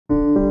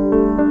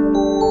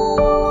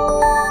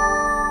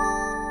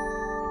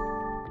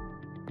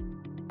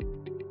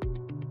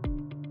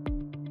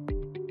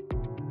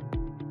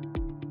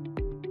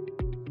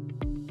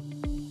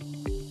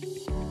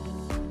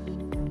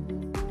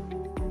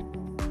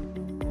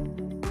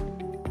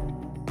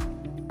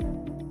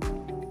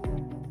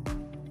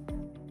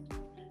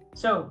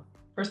So,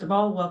 first of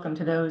all, welcome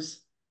to those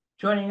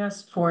joining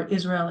us for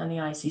Israel and the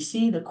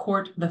ICC, the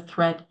court, the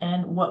threat,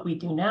 and what we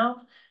do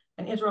now,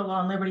 an Israel Law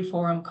and Liberty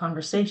Forum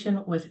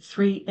conversation with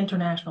three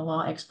international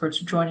law experts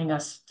joining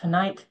us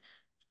tonight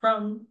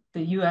from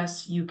the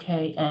US,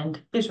 UK,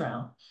 and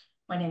Israel.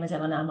 My name is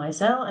Elena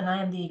Maisel, and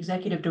I am the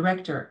executive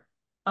director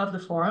of the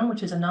forum,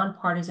 which is a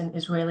nonpartisan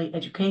Israeli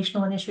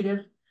educational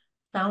initiative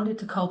founded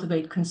to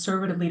cultivate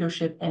conservative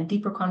leadership and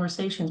deeper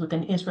conversations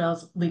within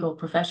Israel's legal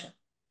profession.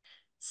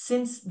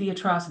 Since the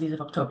atrocities of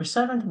October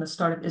 7th and the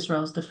start of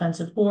Israel's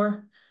defensive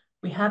war,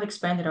 we have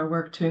expanded our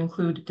work to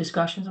include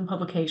discussions and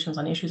publications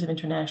on issues of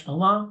international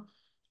law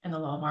and the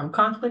law of armed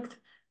conflict.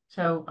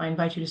 So I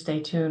invite you to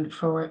stay tuned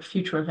for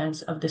future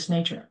events of this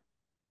nature.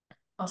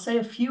 I'll say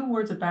a few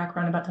words of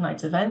background about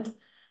tonight's event,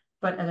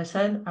 but as I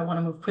said, I want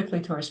to move quickly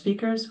to our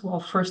speakers, who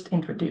I'll first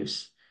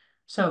introduce.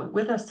 So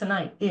with us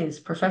tonight is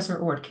Professor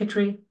Orde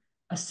Kittrie,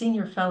 a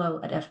senior fellow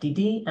at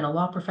FDD and a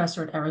law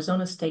professor at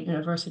Arizona State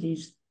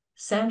University's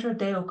Sandra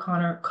Day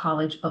O'Connor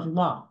College of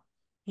Law.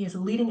 He is a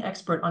leading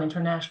expert on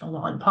international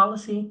law and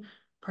policy,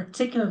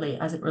 particularly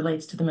as it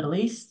relates to the Middle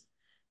East.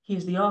 He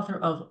is the author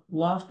of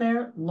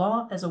Lawfare,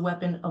 Law as a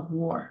Weapon of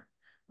War,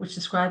 which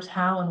describes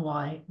how and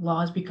why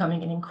law is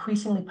becoming an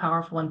increasingly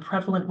powerful and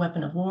prevalent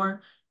weapon of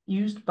war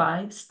used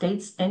by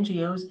states,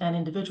 NGOs, and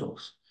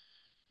individuals.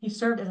 He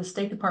served as a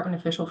State Department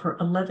official for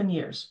 11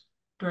 years,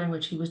 during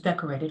which he was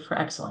decorated for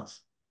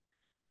excellence.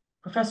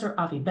 Professor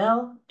Avi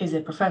Bell is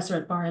a professor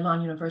at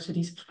Bar-Ilan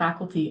University's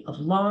Faculty of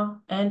Law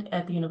and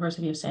at the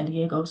University of San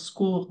Diego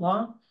School of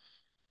Law.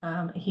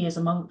 He is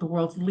among the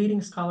world's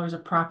leading scholars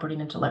of property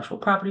and intellectual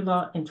property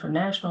law,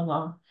 international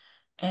law,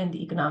 and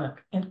the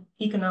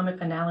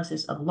economic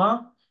analysis of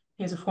law.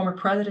 He is a former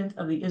president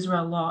of the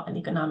Israel Law and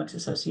Economics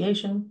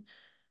Association,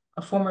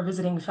 a former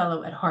visiting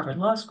fellow at Harvard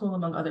Law School,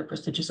 among other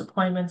prestigious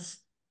appointments,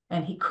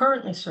 and he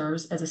currently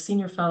serves as a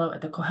senior fellow at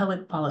the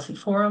Kohelet Policy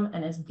Forum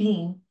and as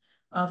dean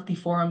of the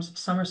forum's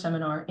summer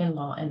seminar in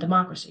law and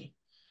democracy.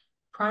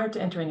 Prior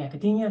to entering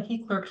academia, he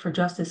clerked for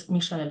Justice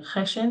Mishael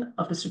Cheshin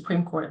of the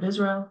Supreme Court of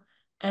Israel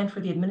and for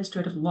the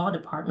Administrative Law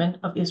Department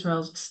of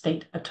Israel's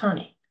state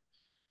attorney.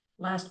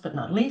 Last but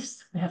not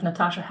least, we have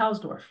Natasha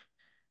Hausdorff.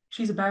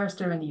 She's a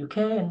barrister in the UK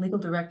and legal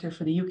director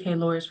for the UK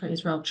Lawyers for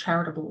Israel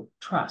Charitable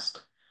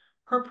Trust.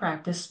 Her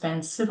practice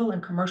spans civil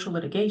and commercial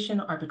litigation,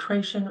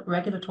 arbitration,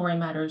 regulatory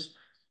matters,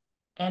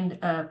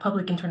 and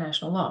public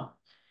international law.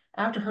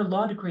 After her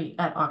law degree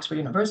at Oxford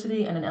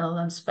University and an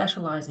LLM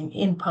specializing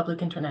in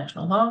public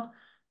international law,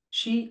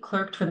 she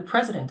clerked for the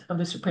president of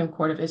the Supreme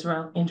Court of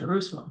Israel in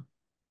Jerusalem.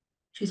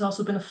 She's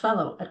also been a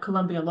fellow at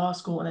Columbia Law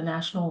School in the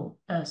National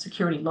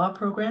Security Law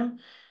Program,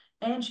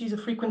 and she's a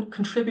frequent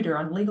contributor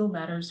on legal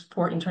matters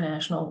for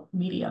international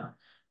media,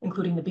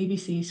 including the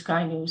BBC,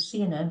 Sky News,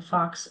 CNN,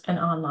 Fox, and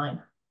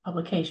online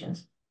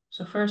publications.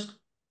 So first,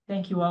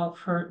 thank you all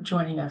for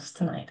joining us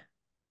tonight.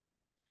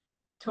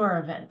 To our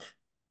event.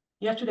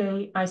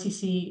 Yesterday,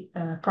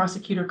 ICC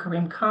Prosecutor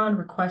Karim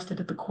requested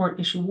that the court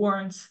issue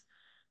warrants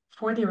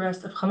for the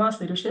arrest of Hamas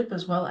leadership,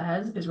 as well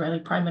as Israeli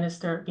Prime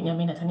Minister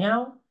Benjamin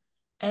Netanyahu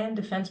and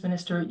Defense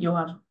Minister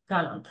Yoav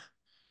Gallant,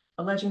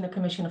 alleging the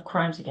commission of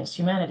crimes against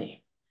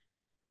humanity.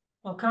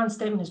 While Khan's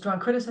statement has drawn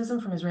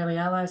criticism from Israeli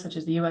allies such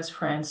as the US,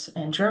 France,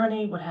 and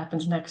Germany, what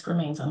happens next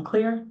remains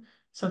unclear.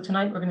 So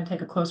tonight, we're going to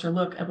take a closer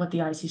look at what the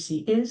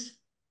ICC is,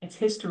 its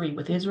history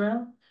with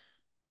Israel,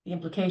 the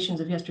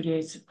implications of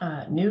yesterday's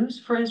news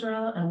for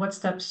Israel, and what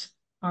steps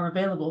are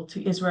available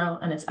to Israel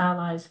and its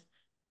allies,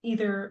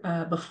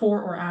 either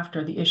before or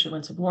after the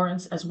issuance of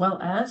warrants, as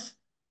well as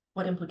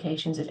what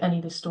implications, if any,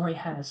 this story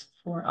has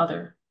for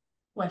other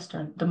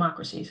Western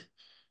democracies.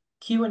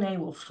 Q&A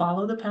will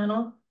follow the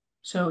panel,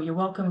 so you're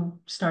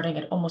welcome, starting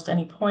at almost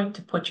any point,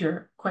 to put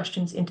your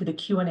questions into the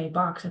Q&A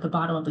box at the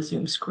bottom of the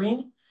Zoom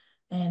screen,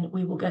 and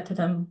we will get to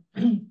them,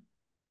 I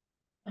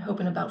hope,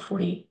 in about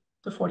 40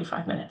 to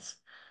 45 minutes.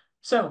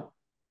 So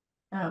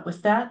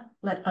with that,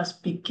 let us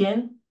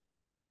begin.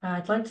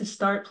 I'd like to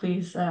start,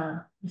 please,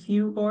 with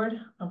you, Orde.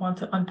 I want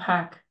to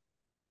unpack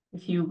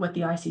with you what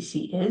the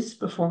ICC is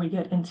before we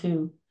get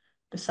into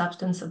the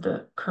substance of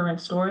the current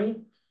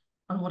story,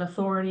 on what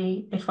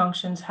authority it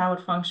functions, how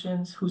it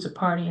functions, who's a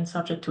party and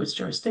subject to its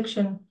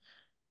jurisdiction,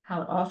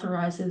 how it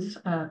authorizes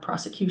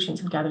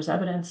prosecutions and gathers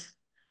evidence,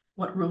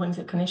 what rulings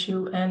it can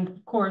issue, and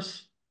of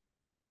course,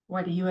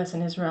 why the US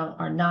and Israel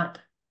are not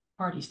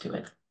parties to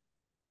it.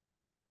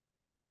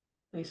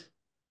 Please.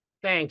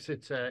 Thanks.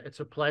 It's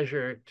a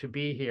pleasure to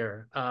be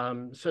here.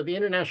 So the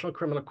International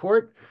Criminal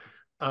Court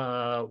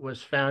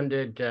was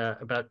founded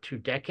about 2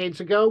 decades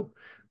ago.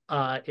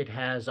 It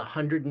has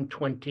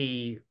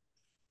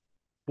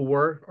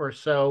 124 or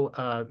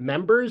so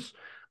members.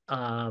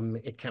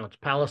 It counts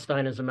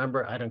Palestine as a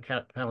member. I don't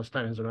count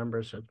Palestine as a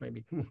member, so it's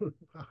maybe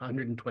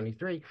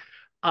 123.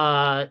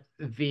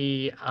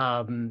 The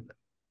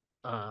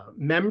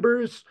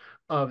members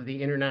of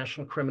the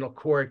International Criminal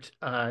Court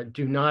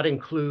do not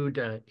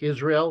include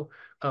Israel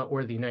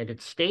or the United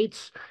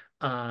States.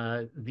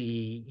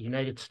 The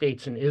United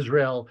States and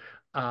Israel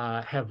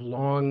have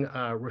long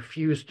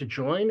refused to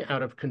join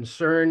out of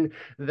concern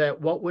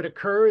that what would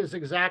occur is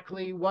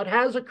exactly what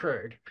has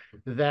occurred,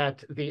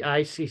 that the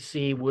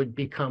ICC would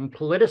become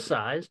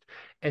politicized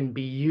and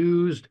be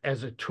used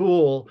as a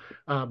tool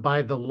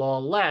by the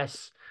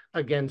lawless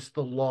against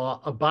the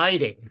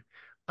law-abiding.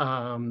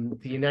 The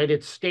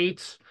United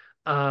States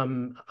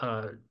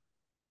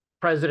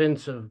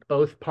presidents of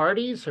both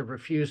parties have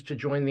refused to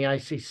join the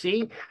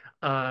ICC.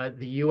 The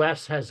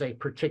U.S. has a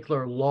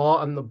particular law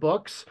on the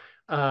books,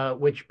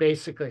 which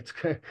basically it's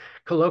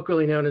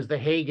colloquially known as the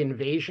Hague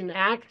Invasion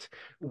Act,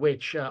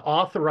 which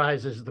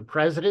authorizes the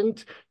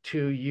president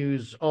to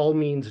use all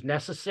means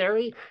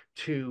necessary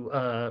to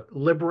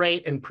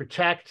liberate and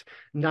protect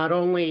not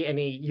only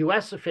any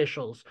U.S.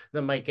 officials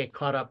that might get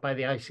caught up by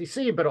the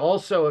ICC, but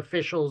also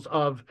officials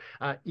of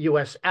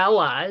U.S.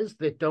 allies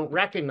that don't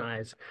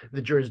recognize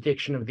the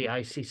jurisdiction of the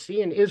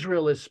ICC. And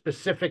Israel is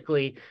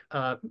specifically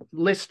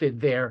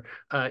listed there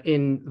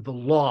in the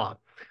law.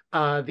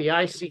 The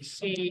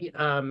ICC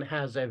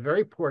has a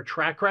very poor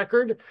track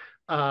record.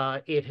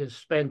 It has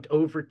spent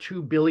over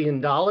 $2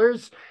 billion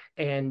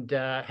and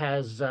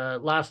has,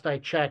 last I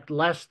checked,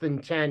 less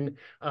than 10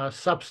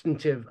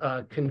 substantive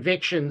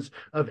convictions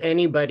of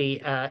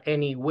anybody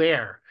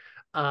anywhere.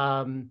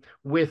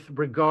 With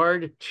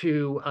regard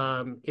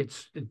to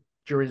its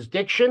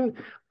jurisdiction,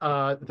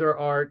 there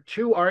are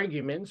two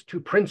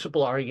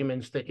principal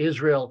arguments that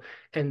Israel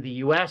and the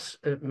U.S.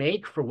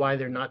 make for why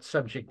they're not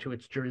subject to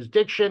its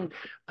jurisdiction.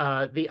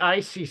 The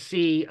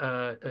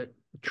ICC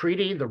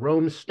treaty, the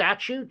Rome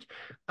Statute,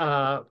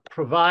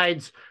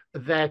 provides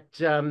that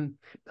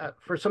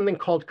for something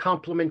called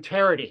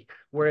complementarity,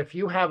 where if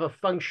you have a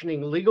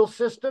functioning legal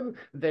system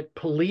that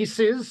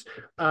polices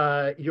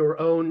your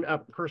own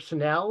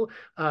personnel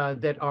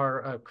that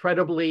are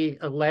credibly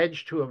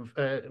alleged to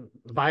have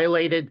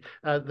violated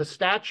the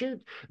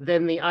statute,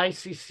 then the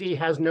ICC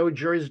has no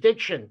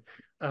jurisdiction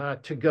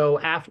to go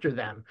after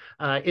them.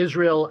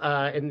 Israel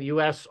and the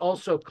U.S.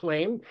 also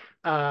claim,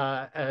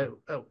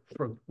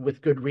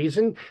 with good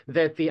reason,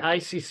 that the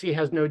ICC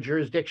has no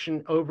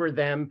jurisdiction over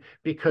them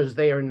because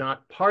they are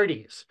not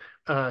parties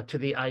to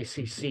the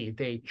ICC.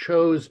 They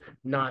chose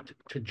not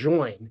to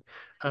join.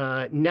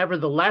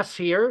 Nevertheless,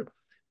 here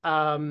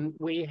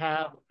we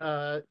have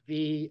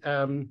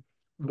the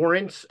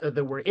warrants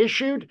that were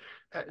issued,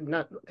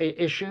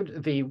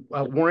 the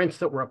warrants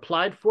that were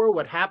applied for.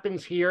 What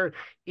happens here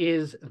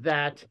is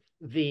that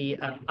the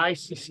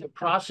ICC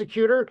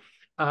prosecutor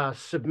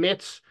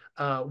submits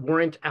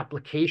warrant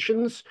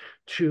applications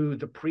to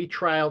the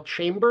pretrial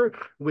chamber,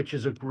 which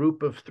is a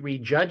group of 3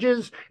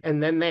 judges,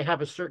 and then they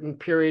have a certain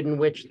period in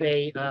which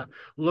they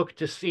look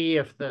to see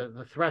if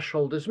the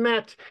threshold is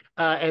met,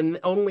 and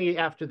only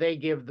after they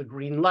give the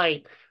green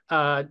light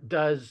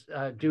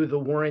do the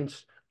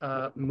warrants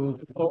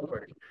move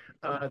forward.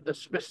 The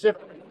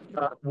specific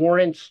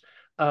warrants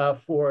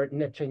for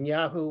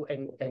Netanyahu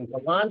and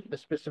Gallant, the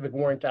specific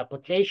warrant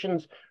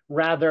applications,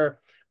 rather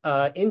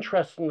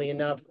interestingly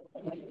enough,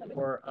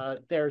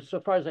 they're, so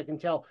far as I can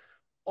tell,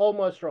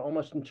 almost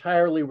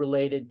entirely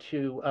related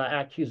to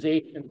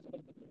accusations of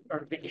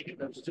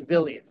starvation of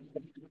civilians.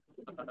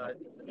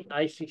 The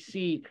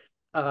ICC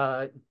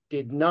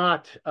did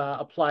not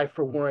apply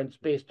for warrants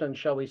based on,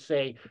 shall we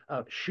say,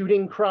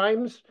 shooting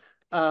crimes.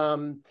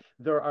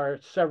 There are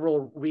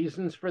several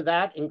reasons for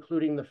that,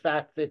 including the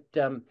fact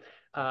that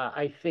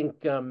I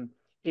think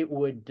it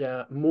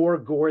would more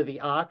gore the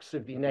ox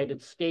of the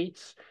United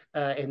States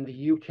and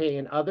the UK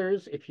and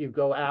others if you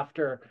go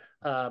after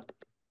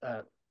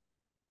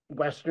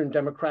Western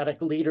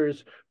democratic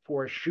leaders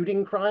for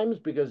shooting crimes,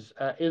 because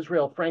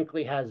Israel,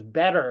 frankly, has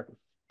better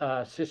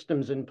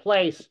systems in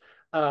place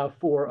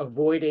for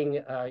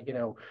avoiding,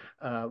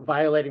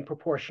 violating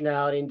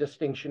proportionality and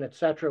distinction, et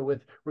cetera,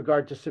 with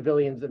regard to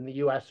civilians than the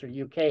US or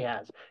UK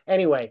has.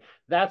 Anyway,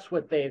 that's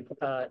what they've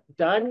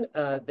done.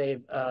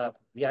 The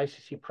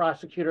ICC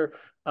prosecutor,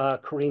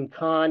 Karim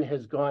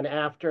has gone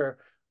after,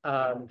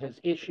 has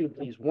issued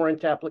these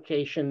warrant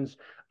applications.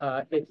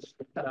 It's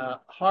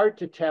hard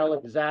to tell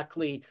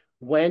exactly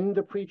when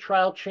the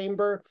pretrial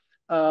chamber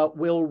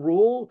will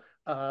rule.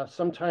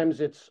 Sometimes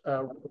it's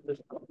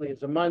as quickly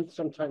as a month.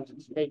 Sometimes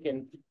it's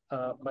taken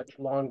much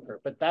longer.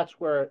 But that's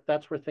where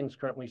things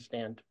currently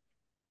stand.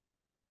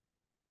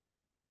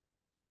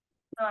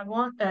 I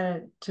want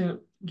to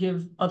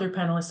give other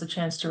panelists a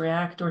chance to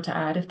react or to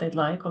add if they'd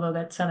like, although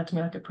that sounded to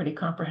me like a pretty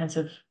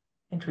comprehensive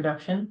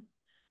introduction.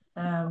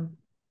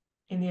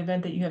 In the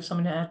event that you have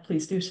something to add,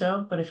 please do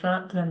so. But if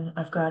not, then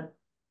I've got.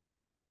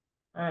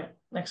 All right,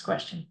 next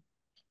question.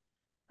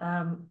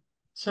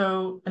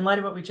 So in light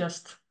of what we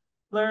just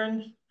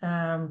learned,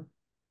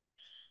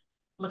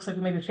 looks like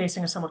we may be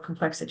facing a somewhat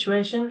complex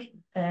situation.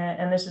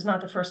 And this is not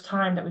the first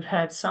time that we've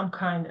had some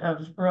kind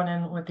of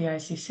run-in with the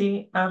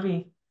ICC.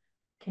 Avi,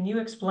 can you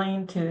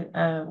explain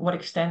to what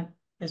extent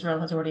Israel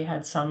has already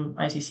had some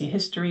ICC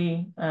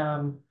history,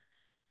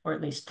 or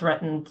at least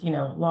threatened,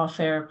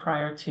 lawfare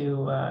prior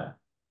to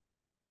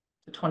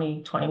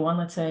 2021,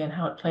 let's say, and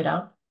how it played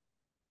out?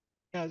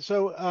 Yeah,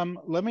 so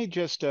let me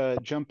just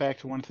jump back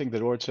to one thing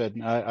that Orde said.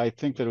 I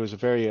think that it was a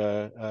very,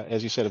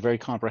 as you said, a very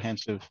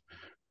comprehensive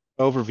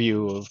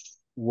overview of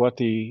what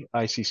the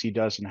ICC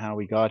does and how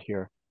we got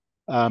here.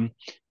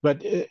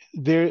 But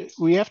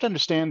we have to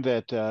understand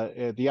that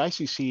the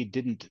ICC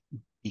didn't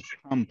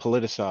become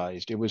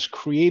politicized. It was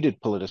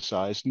created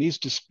politicized, and these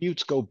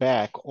disputes go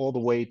back all the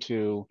way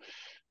to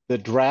the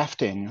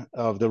drafting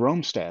of the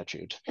Rome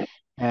Statute.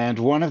 And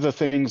one of the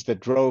things that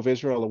drove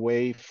Israel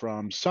away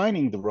from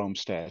signing the Rome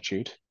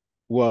Statute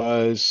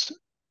was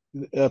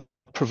a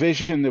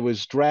provision that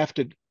was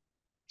drafted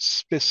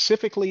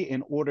specifically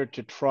in order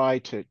to try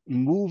to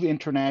move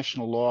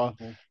international law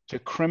to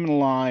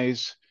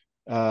criminalize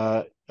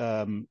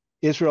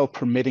Israel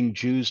permitting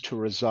Jews to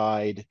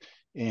reside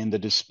in the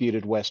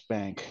disputed West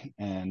Bank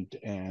and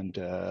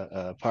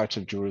parts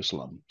of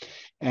Jerusalem.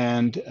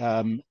 And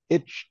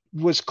it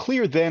was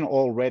clear then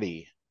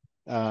already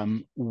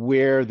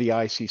where the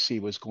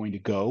ICC was going to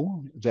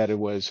go, that it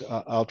was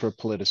ultra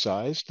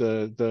politicized.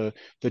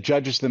 The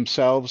judges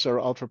themselves are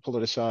ultra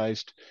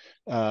politicized.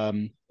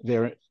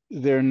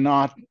 They're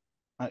not.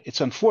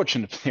 It's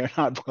unfortunate they're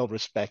not well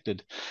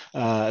respected.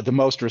 The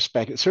most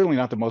respected, certainly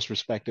not the most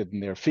respected in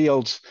their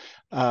fields.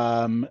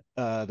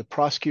 The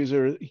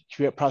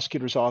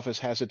prosecutor's office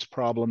has its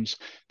problems.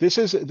 This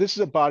is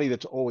a body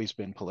that's always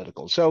been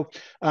political. So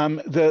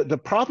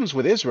the problems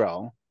with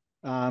Israel.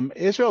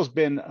 Israel's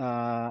been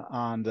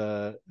on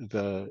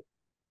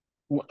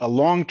a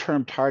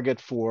long-term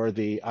target for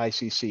the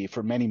ICC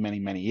for many, many,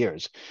 many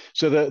years.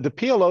 So the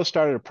PLO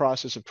started a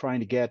process of trying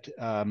to get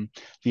the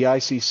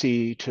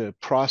ICC to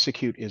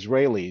prosecute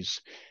Israelis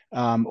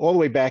all the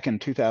way back in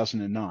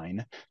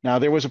 2009. Now,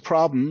 there was a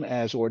problem,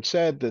 as Orde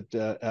said,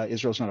 that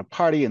Israel's not a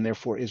party, and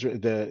therefore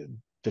the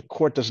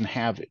court doesn't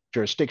have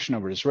jurisdiction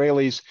over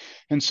Israelis.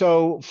 And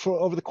so for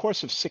over the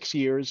course of 6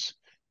 years,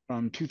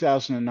 from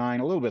 2009,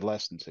 a little bit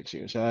less than 6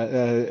 years,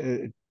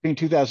 between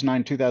 2009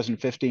 and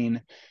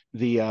 2015,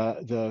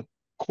 the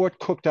court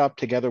cooked up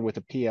together with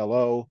the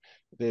PLO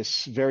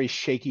this very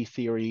shaky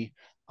theory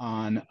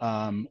on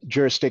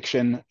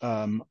jurisdiction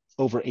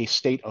over a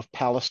state of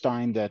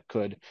Palestine that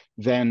could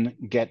then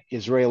get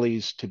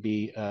Israelis to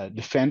be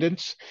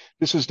defendants.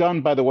 This was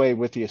done, by the way,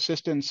 with the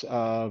assistance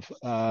of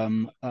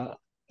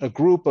a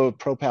group of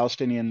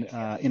pro-Palestinian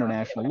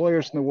international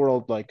lawyers in the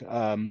world, like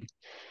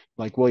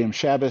William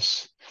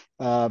Shabbos.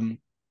 And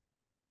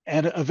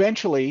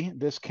eventually,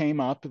 this came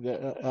up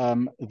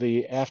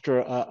after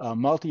a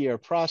multi-year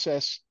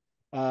process.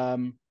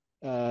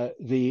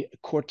 The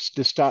courts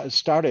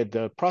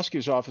the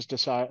prosecutor's office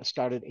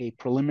started a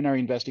preliminary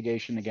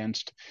investigation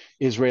against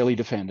Israeli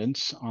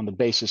defendants on the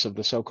basis of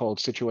the so-called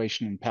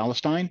situation in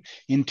Palestine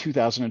in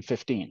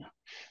 2015.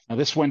 Now,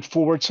 this went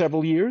forward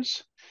several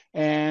years,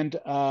 and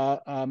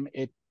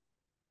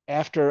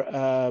after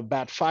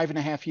about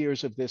 5.5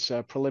 years of this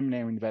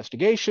preliminary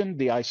investigation,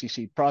 the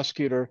ICC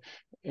prosecutor,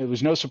 it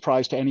was no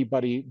surprise to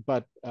anybody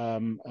but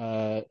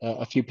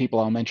a few people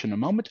I'll mention in a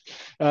moment,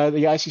 the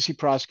ICC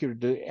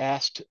prosecutor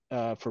asked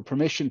for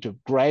permission to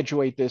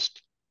graduate this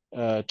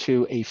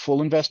to a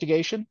full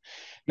investigation.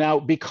 Now,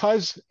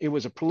 because it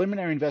was a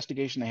preliminary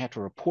investigation, they had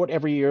to report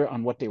every year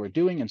on what they were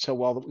doing. And so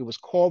while it was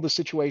called the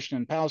situation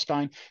in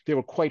Palestine, they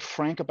were quite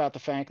frank about the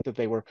fact that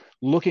they were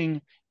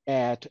looking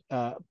at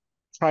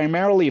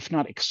primarily, if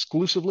not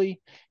exclusively,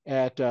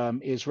 at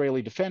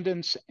Israeli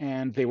defendants,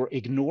 and they were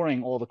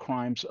ignoring all the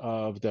crimes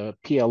of the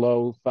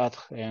PLO, Fatah,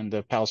 and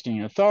the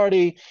Palestinian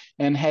Authority,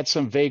 and had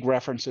some vague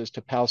references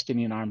to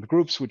Palestinian armed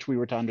groups, which we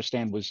were to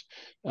understand was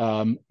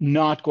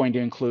not going to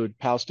include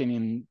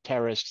Palestinian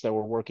terrorists that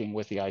were working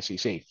with the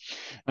ICC.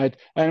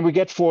 And we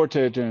get forward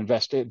to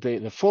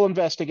the full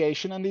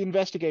investigation, and the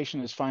investigation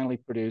has finally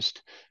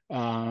produced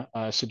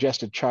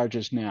suggested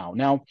charges now.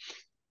 Now,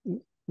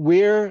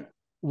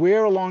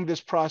 where along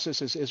this process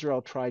has Israel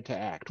tried to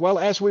act? Well,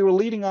 as we were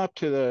leading up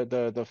to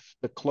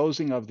the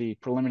closing of the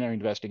preliminary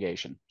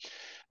investigation,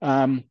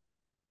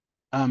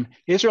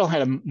 Israel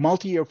had a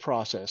multi-year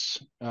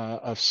process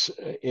of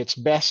its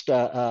best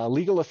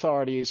legal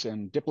authorities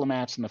and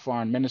diplomats in the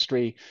foreign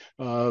ministry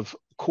of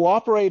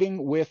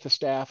cooperating with the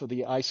staff of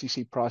the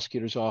ICC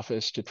prosecutor's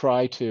office to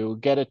try to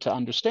get it to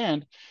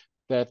understand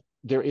that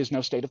there is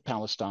no state of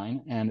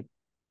Palestine, and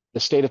the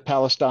state of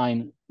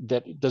Palestine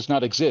that does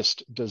not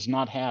exist does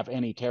not have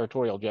any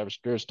territorial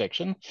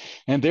jurisdiction,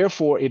 and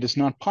therefore it is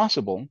not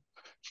possible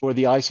for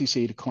the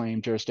ICC to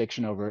claim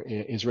jurisdiction over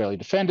Israeli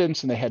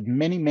defendants. And they had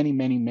many, many,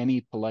 many,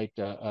 many polite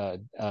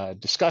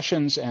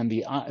discussions, and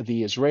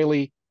the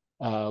Israeli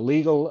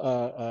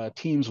legal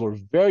teams were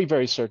very,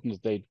 very certain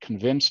that they'd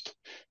convinced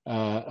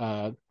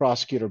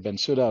Prosecutor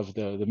Bensouda of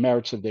the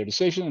merits of their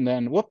decision. And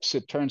then, whoops,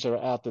 it turns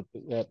out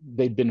that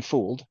they'd been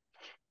fooled,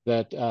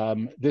 that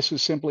this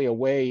was simply a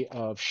way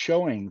of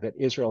showing that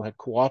Israel had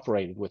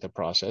cooperated with the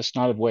process,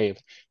 not a way of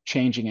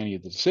changing any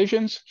of the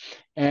decisions.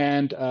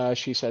 And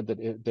she said that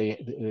the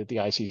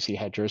ICC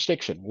had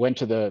jurisdiction, went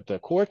to the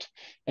court,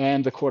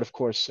 and the court, of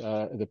course,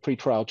 the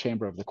pretrial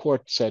chamber of the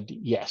court said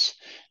yes.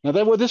 Now,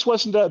 this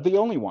wasn't the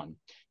only one.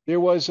 There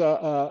was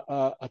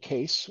a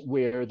case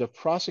where the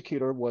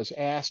prosecutor was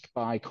asked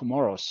by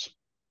Comoros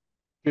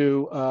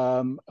to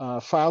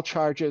file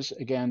charges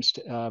against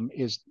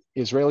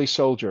Israeli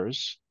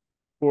soldiers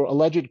for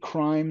alleged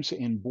crimes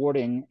in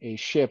boarding a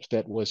ship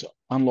that was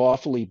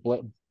unlawfully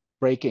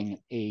breaking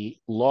a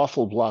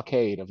lawful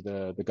blockade of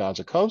the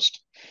Gaza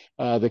coast.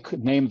 The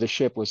name of the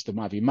ship was the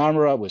Mavi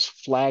Marmara, was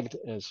flagged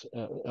as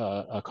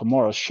a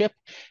Comoros ship,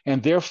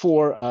 and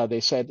therefore they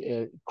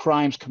said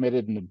crimes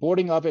committed in the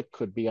boarding of it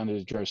could be under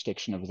the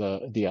jurisdiction of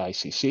the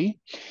ICC.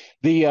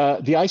 The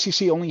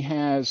ICC only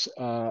has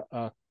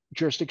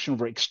jurisdiction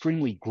over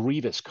extremely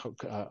grievous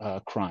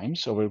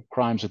crimes, over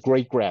crimes of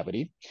great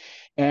gravity.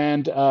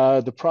 And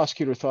the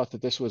prosecutor thought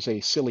that this was a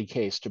silly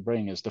case to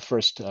bring as the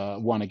first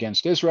one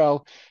against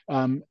Israel.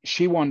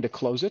 She wanted to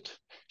close it.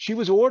 She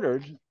was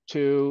ordered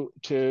to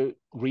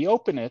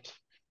reopen it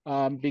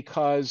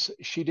because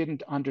she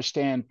didn't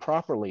understand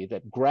properly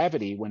that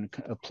gravity, when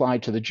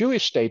applied to the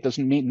Jewish state,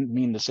 doesn't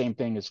mean the same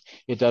thing as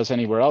it does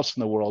anywhere else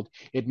in the world.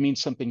 It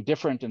means something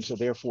different, and so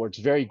therefore it's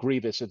very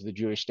grievous if the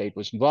Jewish state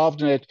was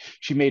involved in it.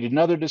 She made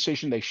another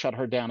decision. They shut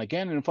her down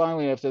again, and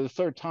finally, after the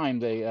third time,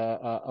 they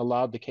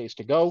allowed the case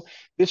to go.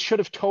 This should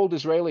have told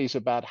Israelis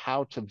about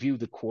how to view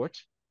the court.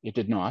 It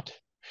did not.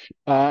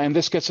 And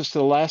this gets us to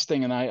the last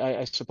thing, and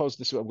I suppose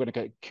this I'm going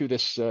to cue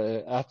this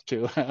up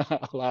to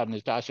allow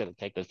Natasha to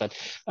take this. But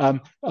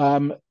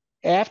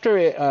after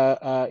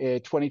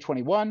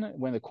 2021,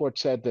 when the court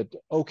said that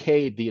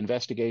okayed the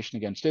investigation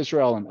against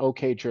Israel and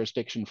okayed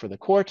jurisdiction for the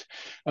court,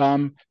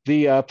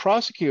 the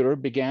prosecutor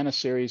began a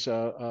series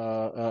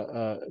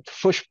of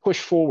push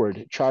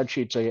forward charge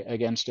sheets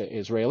against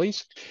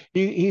Israelis.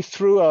 He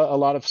threw a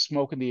lot of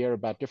smoke in the air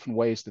about different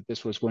ways that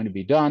this was going to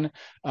be done.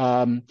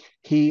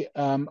 He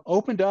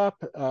opened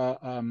up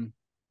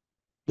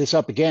this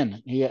up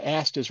again. He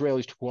asked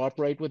Israelis to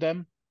cooperate with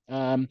them.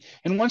 And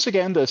once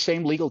again, the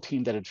same legal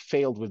team that had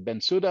failed with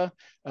Bensouda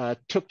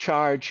took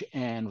charge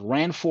and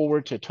ran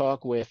forward to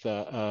talk with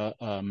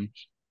Karim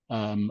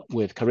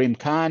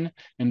Khan,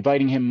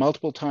 inviting him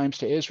multiple times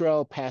to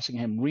Israel, passing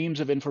him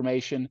reams of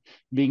information,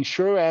 being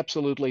sure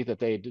absolutely that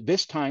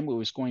this time it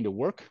was going to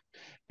work.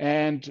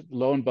 And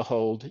lo and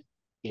behold,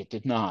 it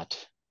did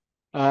not.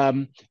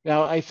 Now,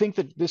 I think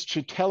that this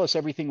should tell us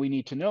everything we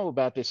need to know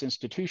about this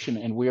institution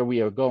and where we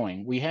are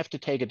going. We have to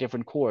take a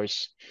different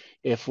course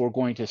if we're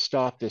going to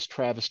stop this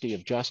travesty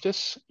of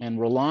justice,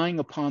 and relying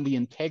upon the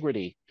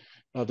integrity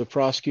of the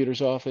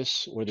prosecutor's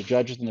office or the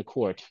judges in the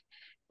court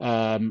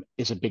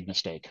is a big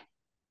mistake.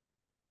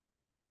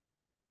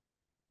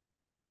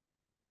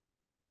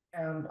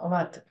 A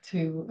lot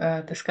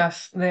to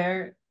discuss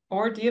there.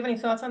 Or do you have any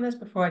thoughts on this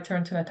before I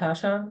turn to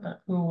Natasha,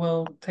 who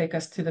will take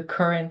us to the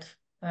current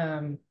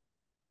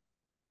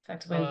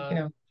effectively,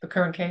 the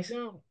current case?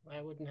 No,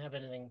 I wouldn't have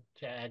anything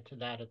to add to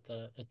that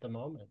at the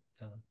moment.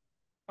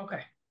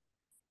 Okay,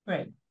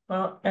 great.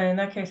 Well, in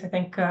that case, I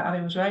think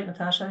Avi was right.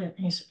 Natasha,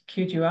 he's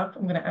queued you up.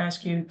 I'm going to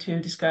ask you to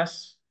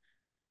discuss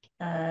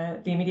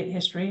the immediate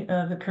history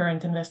of the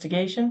current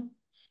investigation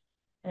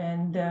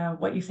and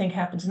what you think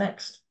happens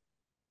next.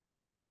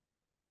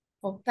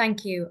 Well,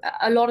 thank you.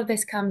 A lot of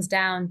this comes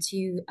down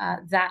to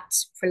that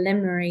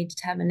preliminary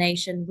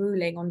determination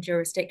ruling on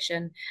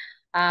jurisdiction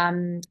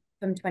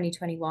from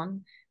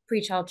 2021,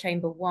 Pre-Trial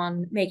Chamber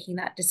 1 making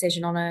that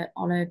decision on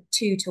a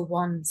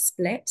 2-to-1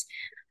 split,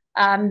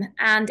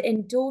 and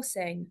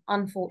endorsing,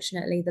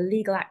 unfortunately, the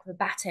legal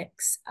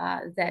acrobatics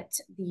that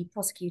the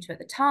prosecutor at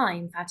the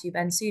time, Fatou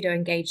Bensouda,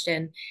 engaged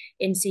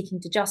in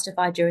seeking to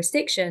justify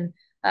jurisdiction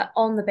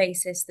on the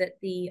basis that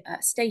the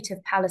state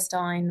of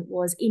Palestine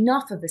was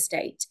enough of a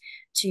state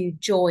to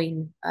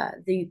join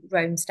the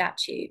Rome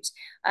Statute.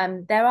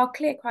 There are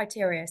clear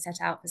criteria set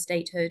out for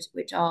statehood,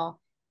 which are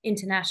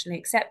internationally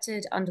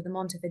accepted under the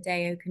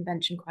Montevideo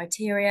Convention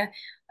criteria: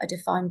 a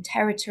defined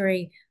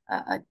territory,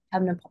 a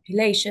permanent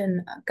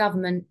population, a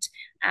government,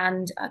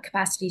 and a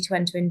capacity to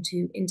enter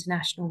into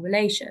international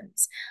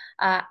relations.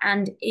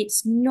 And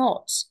it's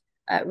not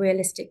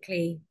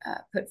realistically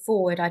put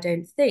forward, I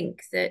don't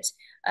think, that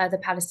the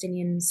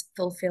Palestinians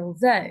fulfill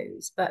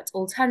those, but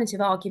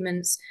alternative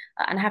arguments,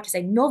 and I have to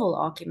say novel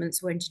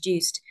arguments, were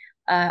introduced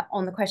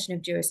on the question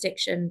of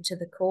jurisdiction to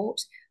the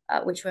court,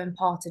 which were in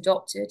part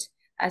adopted,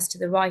 as to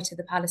the right of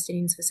the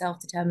Palestinians for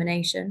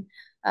self-determination,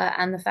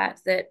 and the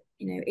fact that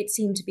it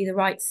seemed to be the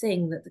right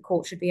thing that the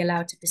court should be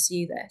allowed to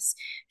pursue this.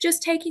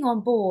 Just taking on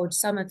board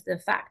some of the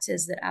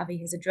factors that Avi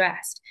has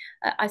addressed,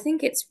 I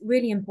think it's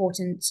really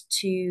important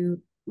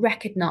to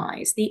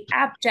recognise the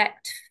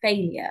abject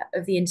failure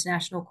of the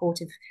International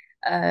Court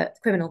of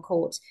Criminal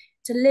Court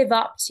to live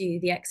up to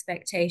the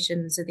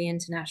expectations of the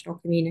international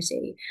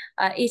community.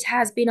 It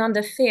has been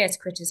under fierce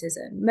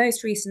criticism,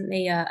 most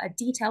recently a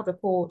detailed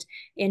report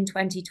in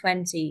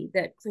 2020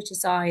 that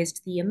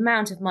criticised the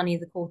amount of money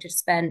the court had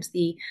spent,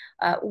 the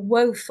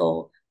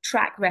woeful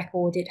track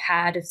record it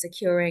had of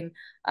securing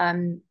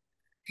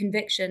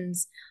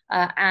convictions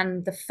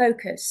and the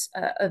focus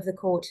of the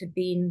court had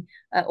been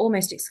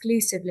almost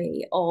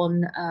exclusively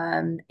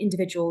on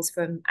individuals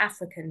from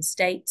African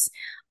states.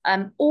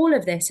 All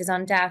of this has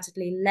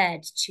undoubtedly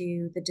led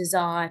to the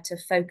desire to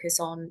focus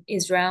on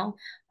Israel.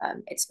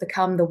 It's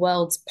become the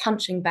world's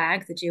punching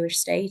bag, the Jewish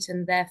state,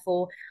 and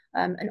therefore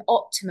an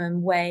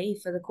optimum way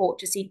for the court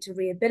to seek to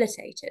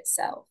rehabilitate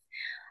itself.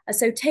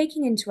 So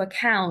taking into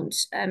account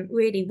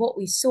really what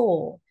we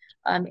saw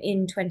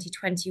in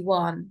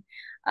 2021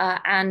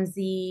 and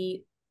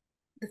the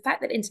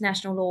fact that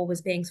international law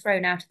was being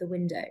thrown out of the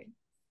window,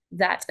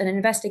 that an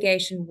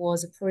investigation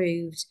was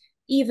approved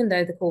even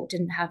though the court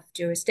didn't have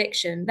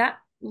jurisdiction, that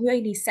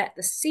really set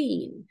the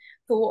scene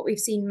for what we've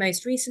seen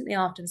most recently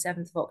after the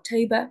 7th of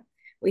October.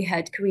 We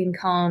had Karim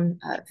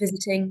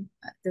visiting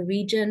the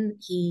region.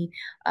 He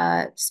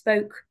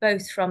spoke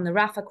both from the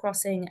Rafah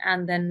crossing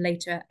and then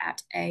later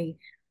at a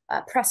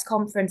press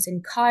conference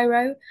in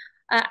Cairo.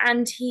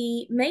 And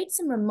he made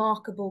some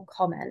remarkable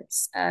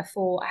comments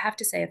for, I have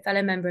to say, a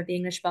fellow member of the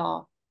English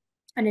bar,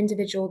 an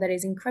individual that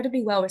is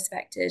incredibly well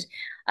respected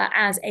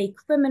as a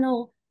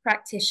criminal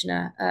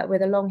practitioner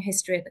with a long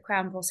history at the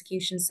Crown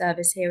Prosecution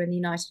Service here in the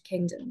United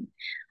Kingdom.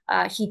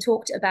 He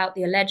talked about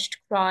the alleged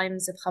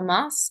crimes of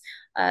Hamas,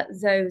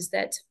 those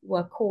that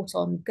were caught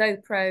on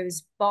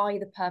GoPros by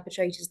the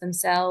perpetrators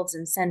themselves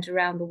and sent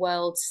around the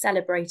world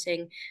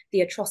celebrating the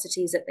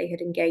atrocities that they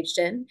had engaged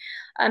in.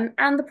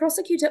 And the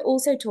prosecutor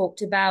also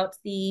talked about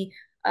the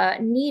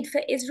need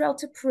for Israel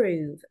to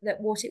prove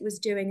that what it was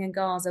doing in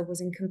Gaza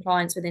was in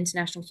compliance with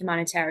international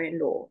humanitarian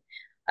law.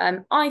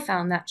 I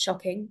found that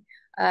shocking.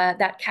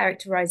 That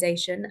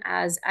characterization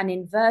as an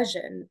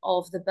inversion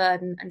of the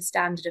burden and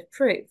standard of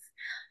proof.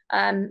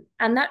 And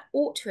that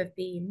ought to have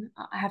been,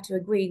 I have to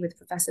agree with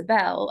Professor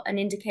Bell, an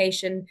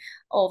indication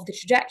of the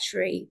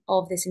trajectory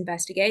of this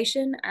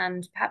investigation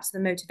and perhaps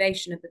the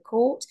motivation of the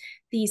court.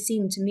 These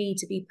seem to me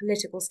to be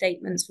political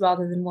statements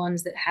rather than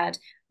ones that had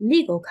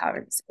legal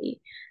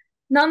currency.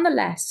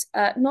 Nonetheless,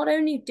 not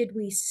only did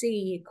we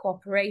see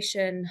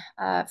cooperation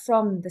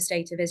from the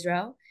State of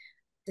Israel,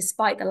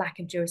 despite the lack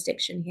of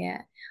jurisdiction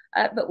here.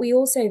 But we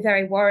also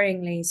very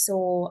worryingly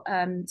saw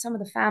some of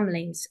the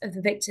families of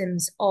the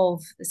victims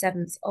of the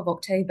 7th of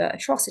October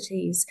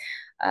atrocities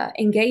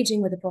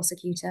engaging with the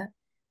prosecutor,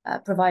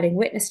 providing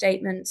witness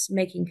statements,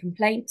 making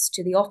complaints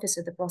to the office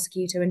of the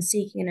prosecutor and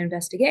seeking an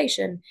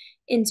investigation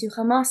into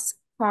Hamas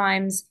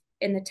crimes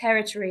in the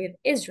territory of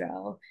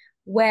Israel,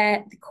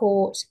 where the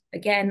court,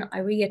 again, I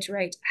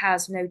reiterate,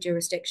 has no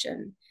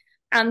jurisdiction.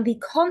 And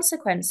the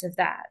consequence of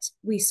that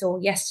we saw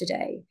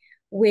yesterday,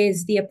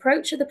 with the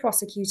approach of the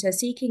prosecutor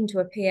seeking to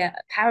appear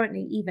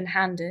apparently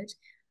even-handed,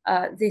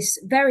 this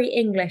very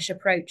English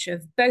approach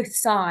of both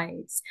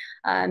sides,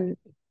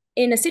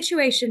 in a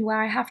situation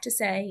where I have to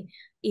say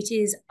it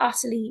is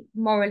utterly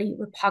morally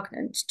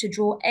repugnant to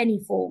draw any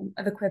form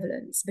of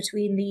equivalence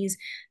between these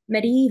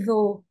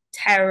medieval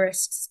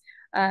terrorists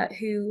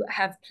who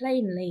have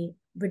plainly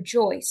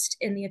rejoiced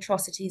in the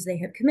atrocities they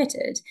have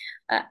committed,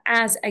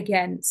 as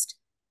against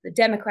the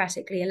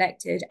democratically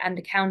elected and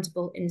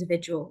accountable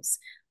individuals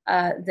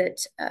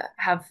that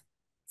have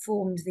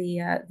formed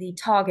the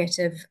target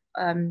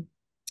of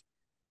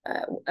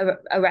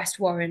arrest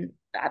warrant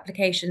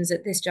applications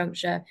at this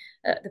juncture,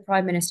 the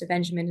Prime Minister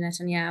Benjamin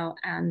Netanyahu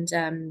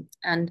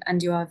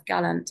and Yoav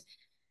Gallant.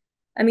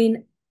 I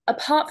mean,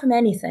 apart from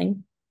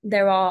anything,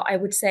 there are, I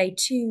would say,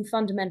 two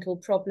fundamental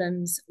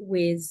problems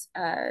with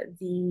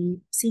the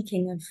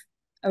seeking of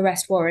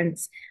arrest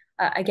warrants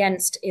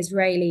against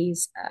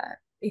Israelis.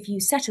 If you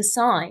set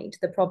aside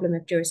the problem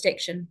of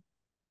jurisdiction,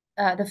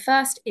 the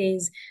first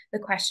is the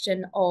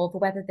question of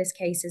whether this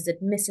case is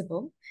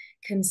admissible,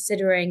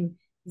 considering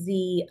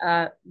the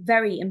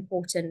very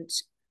important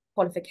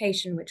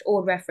qualification which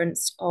Orde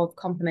referenced of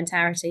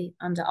complementarity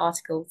under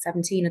Article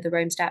 17 of the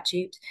Rome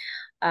Statute,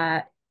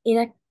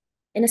 in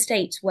a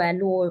state where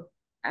law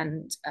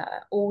and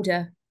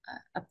order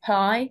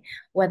apply,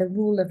 where the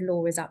rule of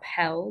law is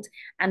upheld,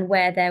 and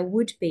where there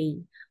would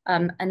be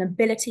an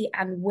ability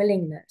and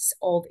willingness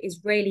of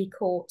Israeli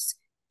courts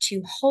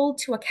to hold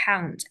to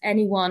account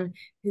anyone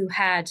who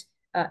had,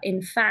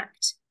 in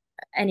fact,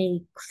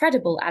 any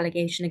credible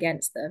allegation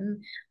against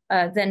them,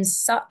 then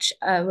such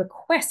a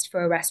request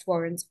for arrest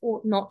warrants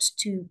ought not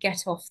to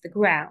get off the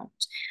ground.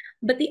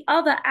 But the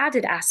other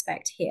added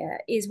aspect here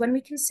is when we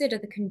consider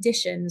the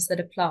conditions that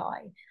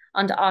apply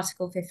under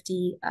Article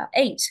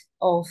 58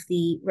 of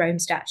the Rome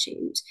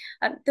Statute,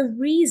 the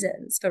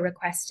reasons for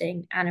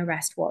requesting an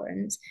arrest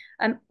warrant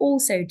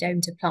also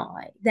don't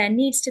apply. There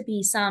needs to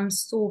be some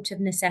sort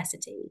of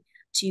necessity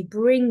to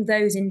bring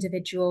those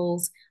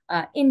individuals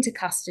into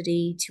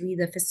custody to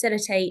either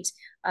facilitate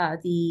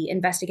the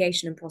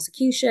investigation and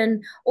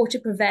prosecution or to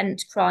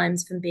prevent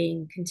crimes from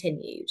being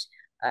continued,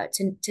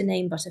 to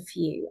name but a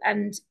few.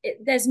 And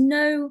there's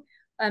no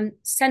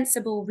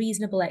sensible,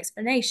 reasonable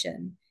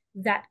explanation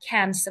that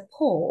can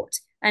support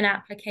an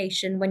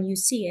application when you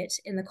see it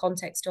in the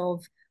context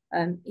of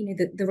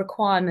the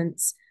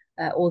requirements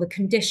or the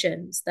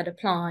conditions that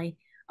apply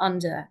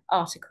under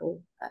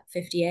Article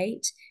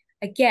 58.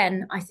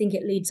 again, I think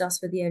it leads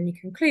us with the only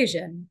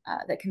conclusion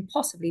that can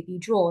possibly be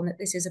drawn, that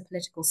this is a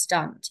political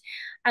stunt.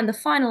 And the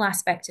final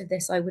aspect of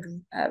this I would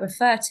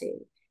refer to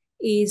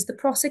is the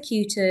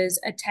prosecutor's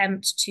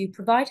attempt to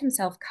provide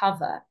himself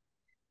cover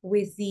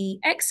with the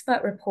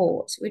expert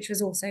report, which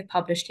was also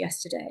published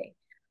yesterday.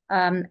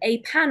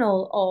 A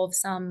panel of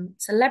some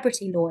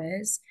celebrity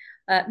lawyers,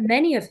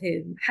 many of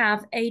whom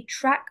have a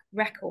track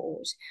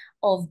record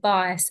of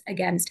bias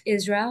against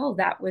Israel,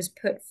 that was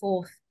put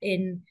forth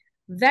in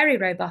very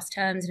robust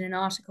terms in an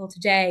article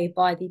today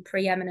by the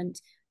preeminent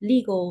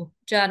legal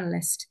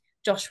journalist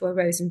Joshua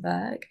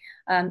Rosenberg,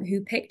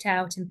 who picked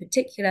out in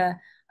particular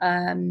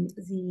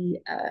the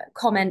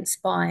comments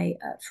by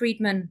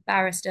Friedman,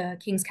 barrister,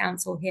 King's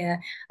Counsel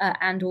here,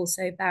 and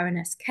also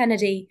Baroness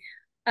Kennedy,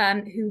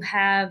 who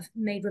have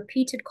made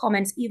repeated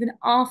comments even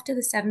after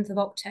the 7th of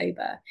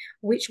October,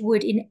 which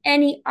would in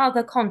any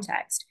other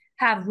context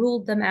have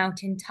ruled them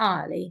out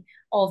entirely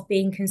of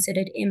being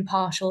considered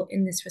impartial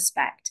in this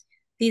respect.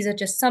 These are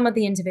just some of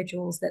the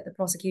individuals that the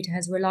prosecutor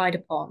has relied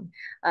upon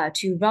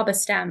to rubber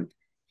stamp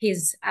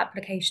his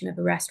application of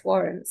arrest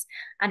warrants.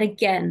 And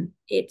again,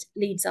 it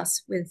leads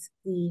us with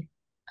the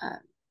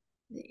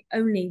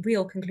only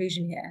real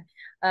conclusion here,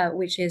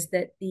 which is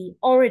that the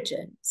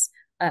origins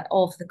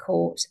of the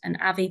court, and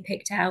Avi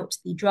picked out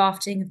the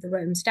drafting of the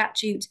Rome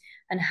Statute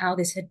and how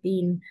this had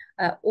been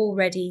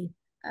already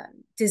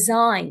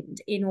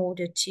designed in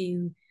order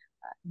to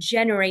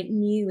generate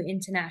new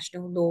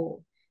international law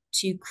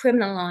to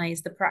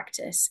criminalize the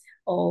practice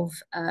of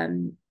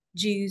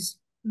Jews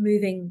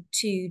moving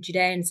to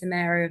Judea and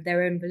Samaria of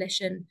their own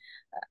volition,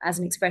 as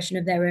an expression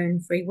of their own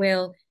free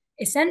will,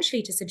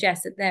 essentially to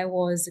suggest that there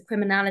was a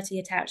criminality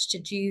attached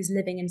to Jews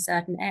living in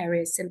certain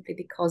areas simply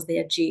because they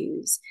are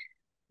Jews.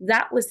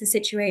 That was the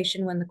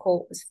situation when the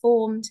court was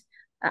formed,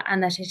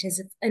 and that it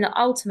is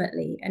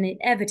ultimately and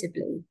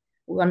inevitably,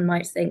 one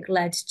might think,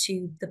 led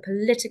to the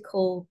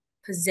political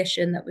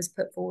position that was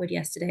put forward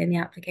yesterday in the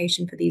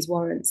application for these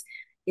warrants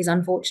is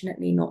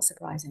unfortunately not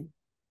surprising.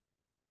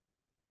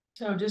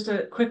 So just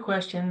a quick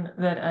question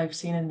that I've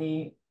seen in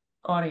the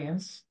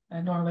audience. I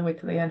normally wait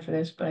till the end for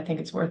this, but I think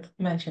it's worth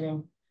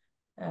mentioning.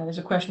 There's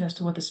a question as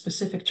to what the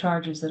specific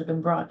charges that have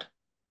been brought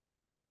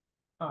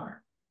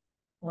are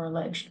or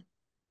alleged.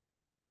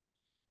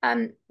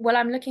 Well,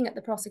 I'm looking at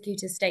the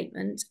prosecutor's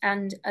statement,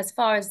 and as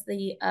far as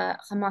the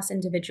Hamas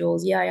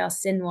individuals, Yahya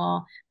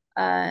Sinwar,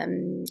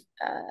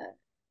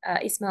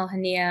 Ismail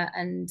Haniyeh,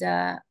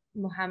 and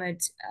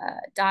Mohammed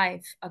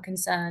Daif are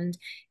concerned,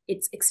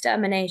 it's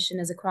extermination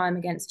as a crime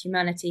against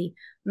humanity,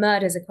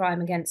 murder as a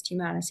crime against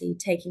humanity,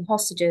 taking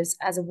hostages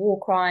as a war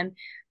crime,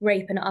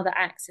 rape and other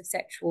acts of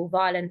sexual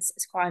violence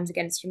as crimes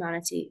against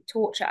humanity,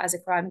 torture as a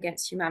crime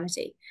against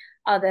humanity,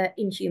 other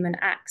inhuman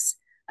acts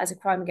as a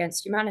crime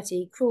against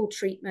humanity, cruel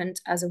treatment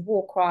as a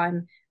war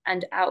crime,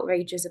 and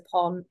outrages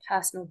upon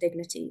personal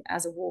dignity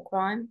as a war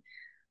crime.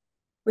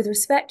 With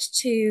respect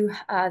to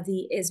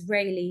the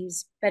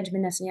Israelis,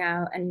 Benjamin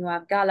Netanyahu and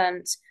Yoav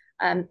Gallant,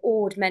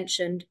 Orde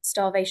mentioned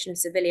starvation of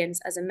civilians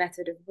as a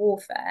method of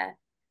warfare.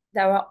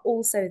 There are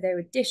also their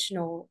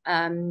additional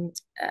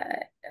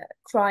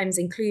crimes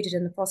included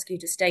in the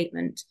prosecutor's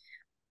statement,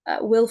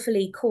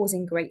 willfully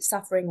causing great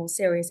suffering or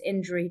serious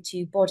injury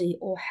to body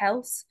or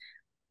health,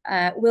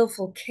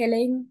 willful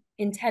killing,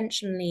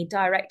 intentionally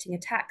directing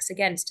attacks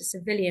against a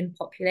civilian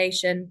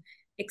population,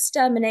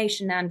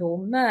 extermination and or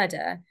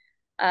murder,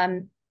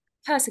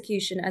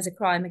 persecution as a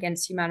crime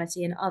against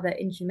humanity, and other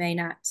inhumane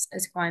acts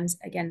as crimes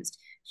against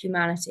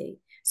humanity.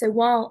 So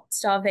while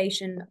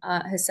starvation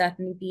has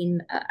certainly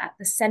been at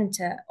the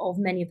center of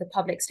many of the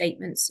public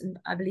statements, and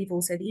I believe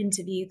also the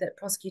interview that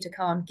Prosecutor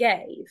Khan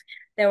gave,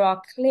 there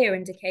are clear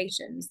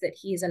indications that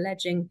he is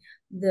alleging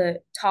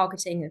the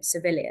targeting of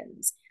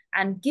civilians.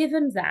 And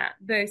given that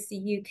both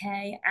the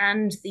UK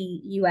and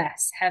the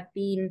US have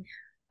been,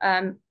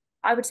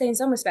 I would say in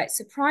some respects,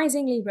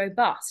 surprisingly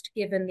robust,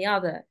 given the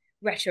other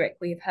rhetoric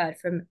we've heard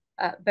from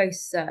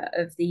both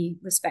of the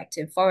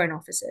respective foreign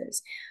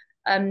officers,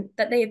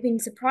 that they have been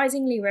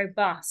surprisingly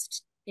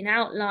robust in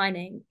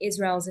outlining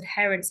Israel's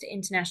adherence to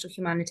international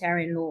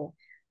humanitarian law,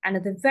 and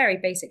at the very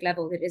basic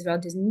level that Israel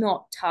does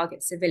not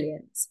target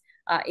civilians.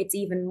 It's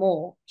even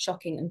more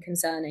shocking and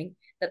concerning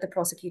that the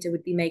prosecutor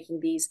would be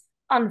making these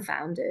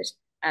unfounded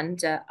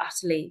and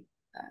utterly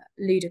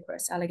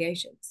ludicrous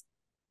allegations.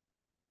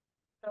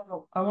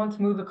 So I want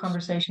to move the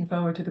conversation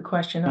forward to the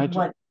question of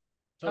what.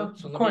 So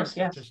of course,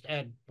 yes. Just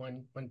add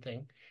one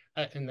thing,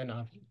 and then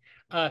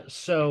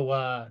as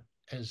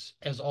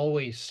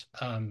always,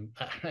 I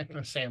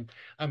must say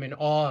I'm in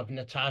awe of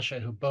Natasha,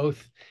 who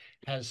both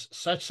has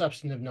such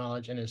substantive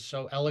knowledge and is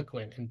so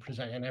eloquent in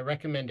present. And I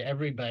recommend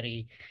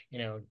everybody,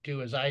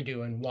 do as I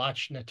do and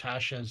watch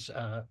Natasha's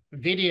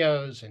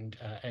videos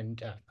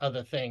and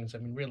other things. I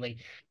mean, really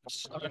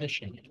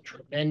astonishing,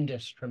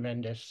 tremendous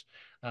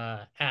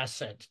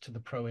asset to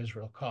the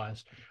pro-Israel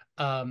cause.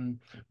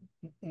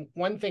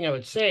 One thing I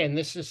would say, and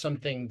this is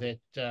something that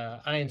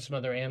I and some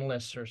other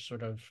analysts are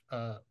sort of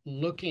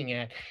looking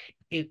at,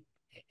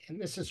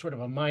 this is sort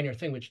of a minor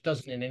thing, which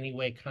doesn't in any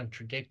way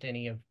contradict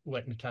any of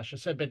what Natasha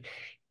said, but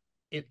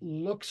it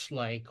looks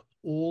like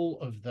all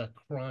of the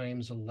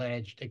crimes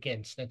alleged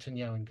against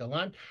Netanyahu and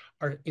Gallant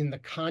are in the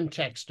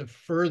context of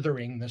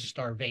furthering the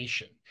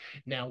starvation.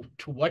 Now,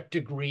 to what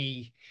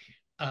degree,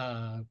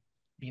 you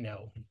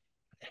know,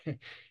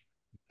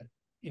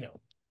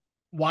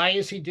 why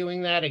is he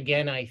doing that?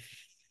 Again, I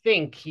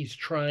think he's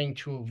trying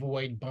to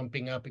avoid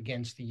bumping up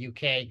against the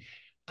UK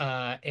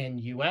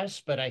and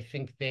US, but I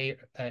think they,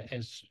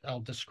 as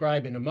I'll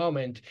describe in a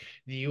moment,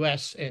 the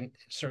US and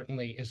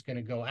certainly is going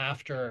to go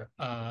after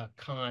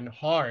Khan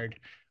hard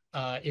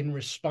in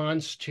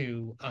response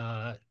to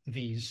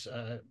these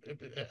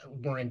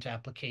warrant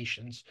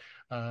applications,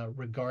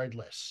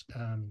 regardless.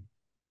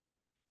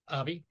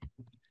 Avi?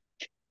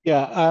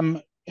 Yeah,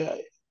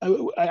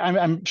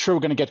 I'm sure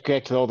we're going to get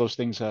back to all those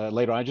things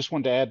later. I just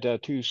wanted to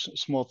add two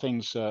small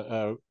things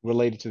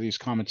related to these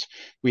comments.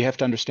 We have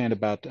to understand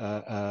about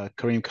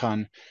Karim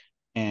Khan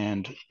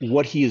and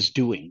what he is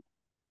doing.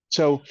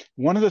 So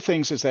one of the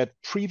things is that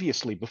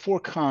previously, before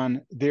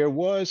Khan, there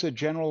was a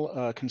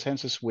general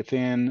consensus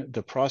within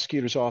the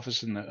prosecutor's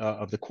office and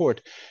of the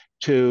court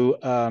to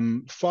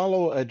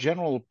follow a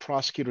general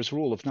prosecutor's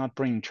rule of not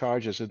bringing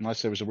charges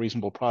unless there was a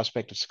reasonable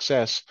prospect of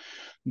success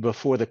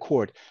before the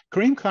court.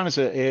 Karim Khan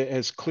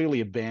has clearly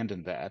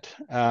abandoned that,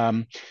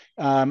 and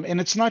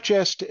it's not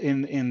just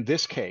in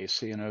this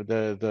case.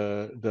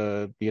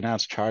 The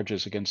announced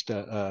charges against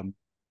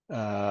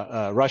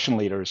Russian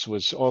leaders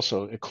was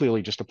also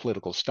clearly just a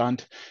political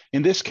stunt.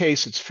 In this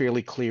case, it's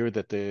fairly clear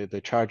that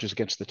the charges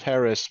against the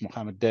terrorists,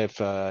 Mohammed Dev,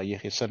 Yahya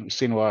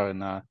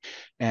Sinwar,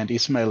 and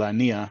Ismail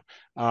Haniyeh,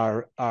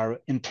 are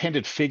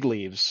intended fig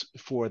leaves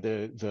for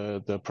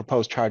the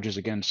proposed charges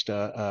against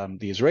the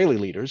Israeli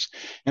leaders.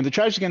 And the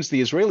charges against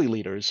the Israeli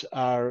leaders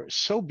are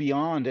so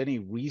beyond any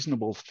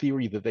reasonable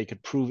theory that they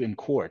could prove in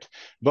court,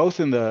 both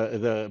in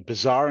the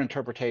bizarre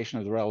interpretation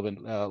of the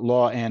relevant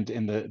law and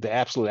in the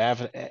absolute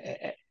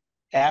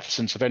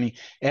absence of any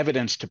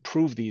evidence to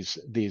prove these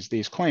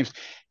claims.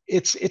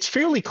 It's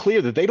fairly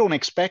clear that they don't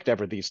expect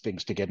ever these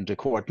things to get into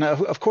court. Now,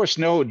 of course,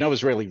 no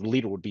Israeli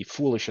leader would be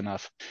foolish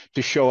enough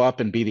to show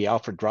up and be the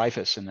Alfred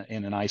Dreyfus in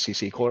an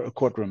ICC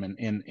courtroom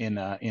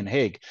in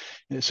Hague.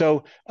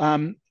 So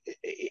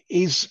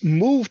he's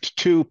moved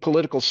to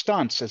political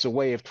stunts as a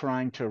way of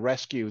trying to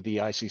rescue the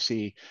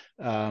ICC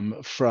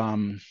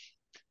from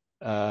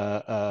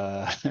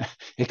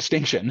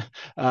extinction,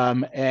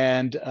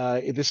 and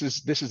this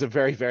is a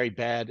very, very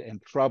bad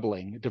and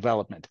troubling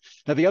development.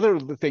 Now, the other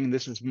thing,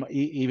 this is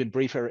even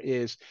briefer,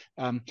 is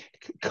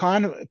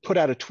Khan put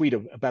out a tweet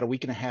about a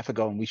week and a half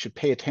ago, and we should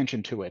pay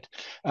attention to it,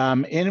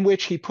 in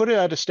which he put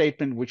out a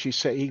statement which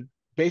he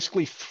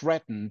basically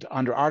threatened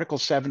under Article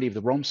 70 of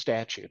the Rome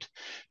Statute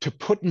to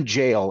put in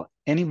jail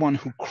anyone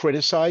who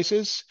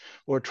criticizes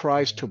or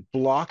tries to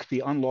block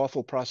the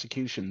unlawful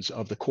prosecutions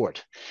of the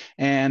court.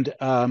 And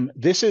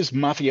this is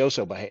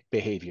mafioso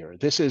behavior.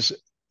 This is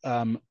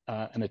an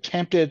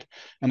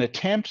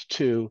attempt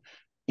to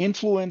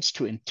influence,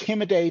 to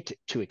intimidate,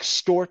 to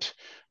extort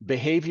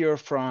behavior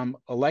from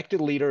elected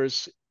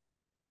leaders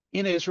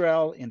in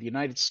Israel, in the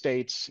United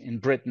States, in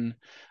Britain,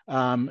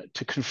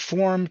 to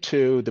conform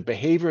to the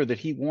behavior that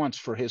he wants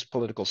for his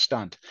political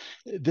stunt.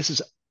 This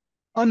is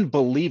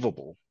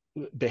unbelievable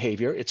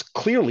behavior. It's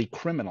clearly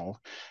criminal.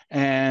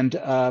 And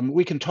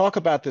we can talk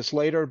about this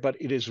later, but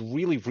it is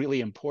really, really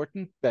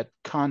important that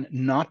Khan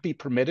not be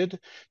permitted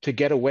to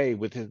get away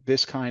with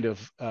this kind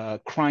of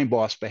crime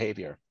boss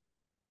behavior.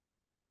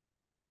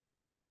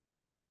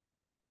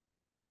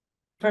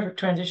 Perfect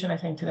transition, I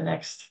think, to the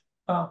next,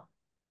 well,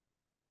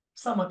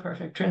 somewhat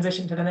perfect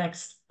transition to the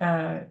next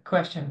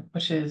question,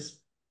 which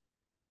is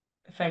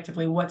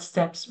effectively what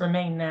steps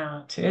remain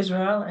now to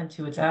Israel and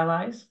to its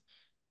allies,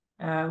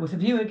 with a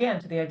view again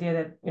to the idea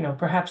that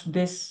perhaps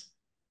this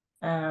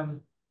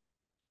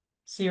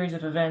series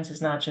of events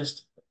is not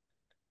just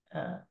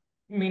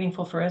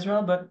meaningful for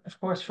Israel, but of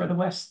course for the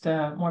West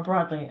more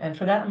broadly. And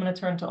for that, I'm going to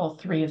turn to all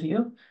three of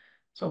you.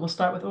 So we'll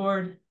start with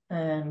Orde,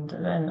 and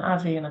then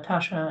Avi and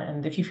Natasha.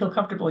 And if you feel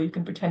comfortable, you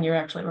can pretend you're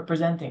actually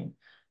representing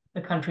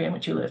the country in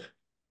which you live.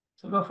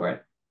 So go for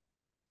it.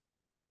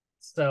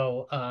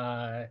 So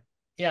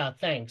yeah,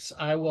 thanks.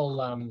 I will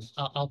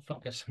I'll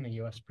focus on the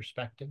US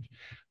perspective.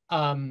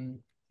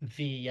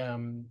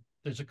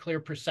 There's a clear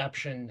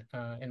perception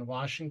in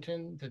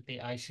Washington that the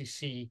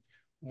ICC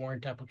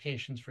warrant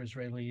applications for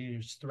Israeli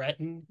leaders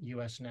threaten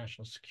US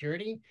national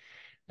security.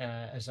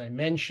 As I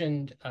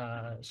mentioned,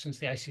 since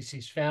the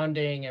ICC's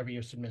founding, every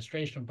US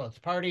administration of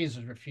both parties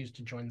has refused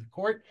to join the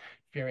court,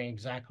 fearing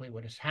exactly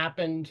what has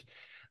happened.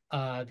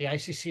 The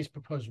ICC's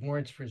proposed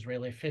warrants for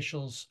Israeli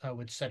officials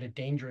would set a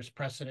dangerous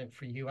precedent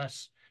for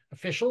US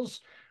officials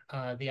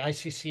The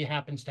ICC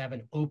happens to have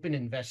an open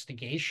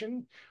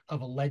investigation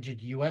of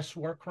alleged U.S.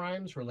 war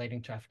crimes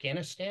relating to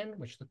Afghanistan,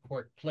 which the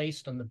court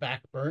placed on the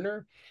back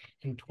burner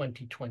in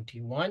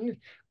 2021.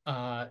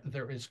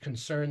 There is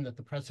concern that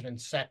the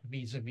precedent set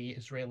vis-a-vis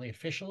Israeli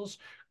officials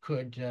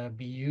could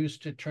be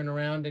used to turn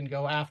around and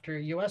go after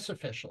U.S.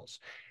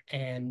 officials.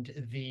 And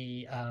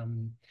the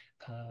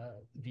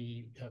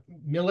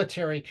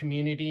military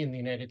community in the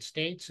United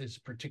States is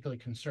particularly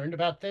concerned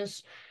about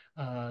this.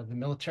 The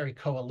military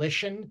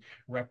coalition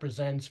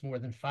represents more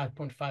than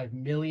 5.5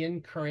 million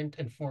current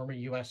and former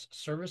U.S.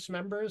 service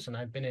members, and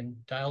I've been in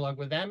dialogue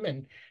with them,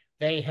 and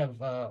they have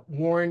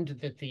warned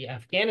that the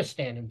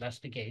Afghanistan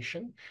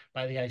investigation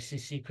by the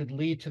ICC could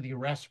lead to the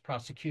arrest,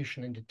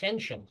 prosecution, and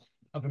detention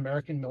of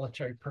American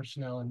military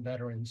personnel and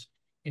veterans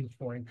in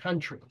foreign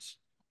countries.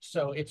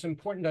 So it's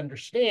important to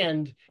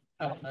understand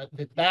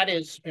that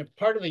is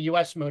part of the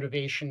U.S.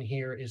 motivation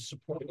here is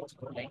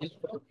supporting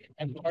Israel,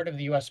 and part of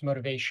the U.S.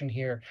 motivation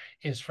here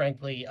is,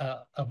 frankly,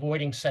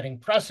 avoiding setting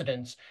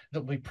precedents that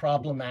will be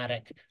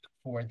problematic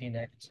for the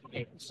United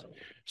States.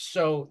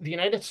 So the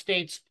United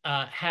States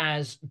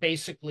has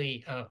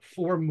basically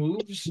 4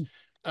 moves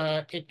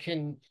it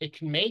can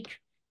make,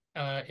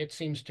 it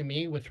seems to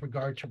me, with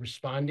regard to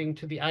responding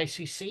to the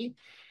ICC.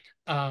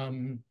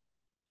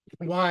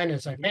 One,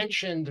 as I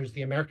mentioned, there's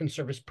the American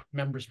Service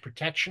Members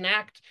Protection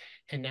Act,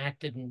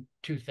 enacted in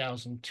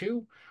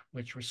 2002,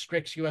 which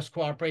restricts U.S.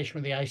 cooperation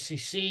with the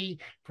ICC,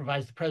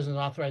 provides the president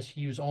authorized to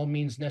use all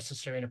means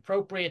necessary and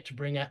appropriate to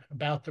bring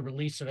about the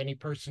release of any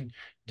person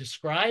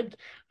described.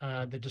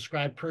 The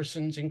described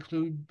persons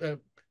include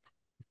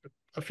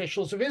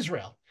officials of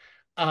Israel.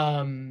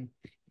 The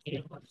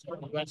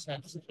U.S.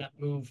 has that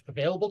move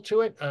available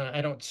to it.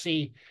 I don't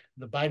see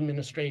the Biden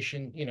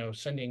administration,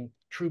 sending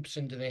troops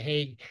into The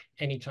Hague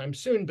anytime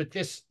soon. But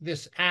this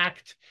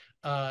act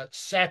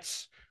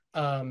sets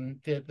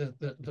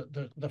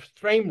the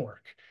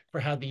framework for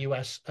how the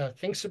U.S.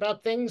 Thinks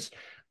about things.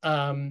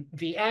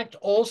 The act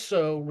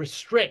also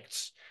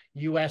restricts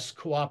U.S.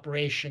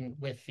 cooperation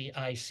with the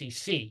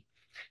ICC.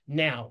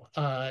 Now,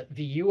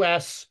 the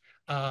U.S.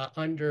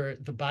 Under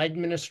the Biden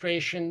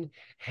administration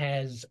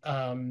has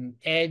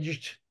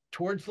edged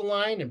towards the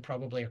line and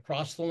probably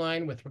across the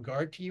line with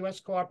regard to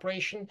U.S.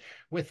 cooperation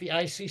with the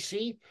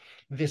ICC.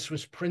 This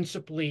was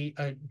principally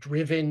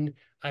driven,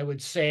 I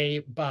would say,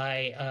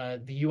 by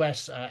the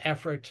U.S.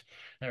 effort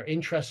or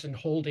interest in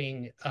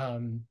holding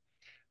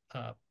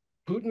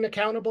Putin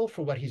accountable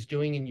for what he's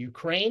doing in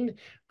Ukraine.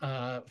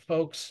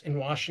 Folks in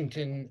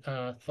Washington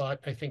thought,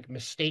 I think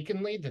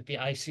mistakenly, that the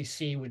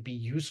ICC would be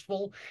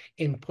useful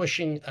in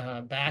pushing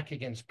back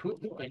against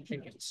Putin. I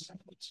think it's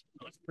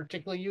not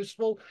particularly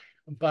useful.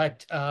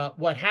 But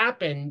what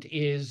happened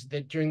is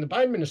that during the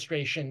Biden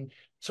administration,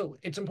 so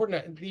it's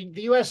important,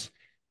 the U.S.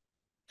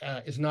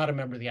 Is not a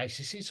member of the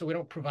ICC, so we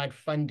don't provide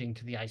funding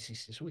to the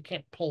ICC. So we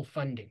can't pull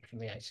funding from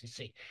the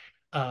ICC,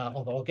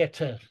 although I'll get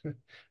to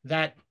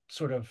that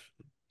sort of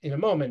in a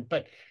moment.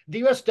 But the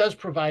U.S. does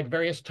provide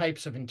various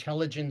types of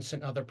intelligence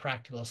and other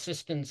practical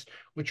assistance,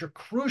 which are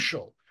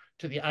crucial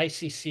to the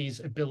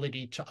ICC's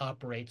ability to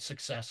operate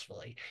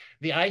successfully.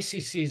 The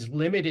ICC's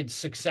limited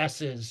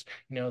successes,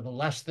 the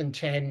less than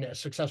 10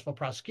 successful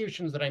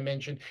prosecutions that I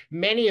mentioned,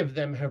 many of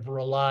them have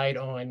relied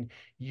on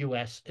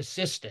U.S.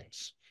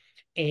 assistance.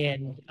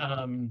 And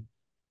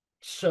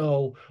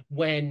so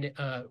when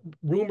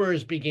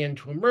rumors began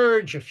to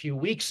emerge a few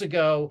weeks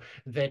ago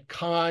that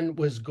Khan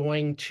was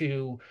going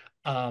to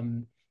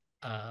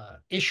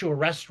issue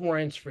arrest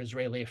warrants for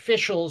Israeli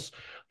officials,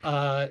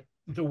 there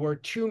were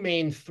 2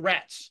 main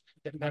threats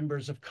that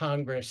members of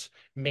Congress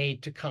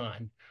made to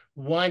Khan.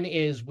 One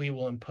is we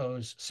will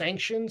impose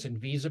sanctions and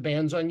visa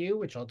bans on you,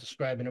 which I'll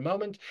describe in a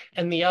moment.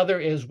 And the other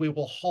is we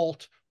will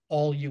halt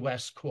all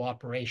U.S.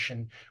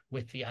 cooperation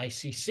with the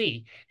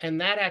ICC.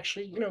 And that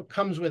actually,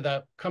 comes with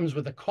a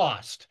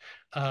cost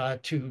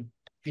to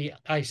the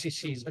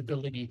ICC's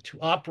ability to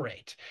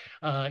operate.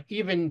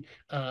 Even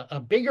a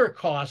bigger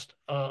cost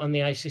on the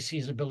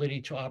ICC's ability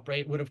to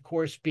operate would, of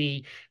course,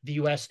 be the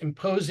U.S.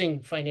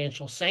 imposing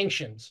financial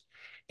sanctions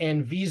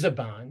and visa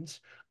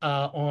bans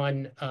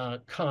on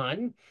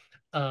Khan.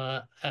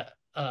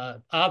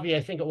 Avi,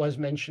 I think it was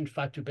mentioned,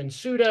 Fatou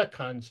Bensouda,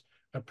 Khan's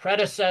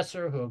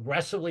predecessor, who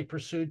aggressively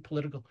pursued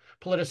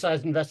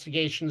politicized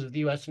investigations of the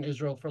U.S. and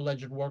Israel for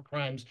alleged war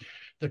crimes.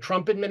 The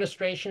Trump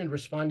administration had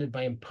responded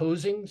by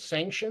imposing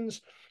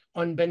sanctions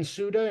on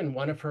Bensouda and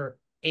one of her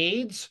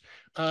aides.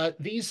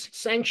 These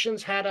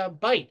sanctions had a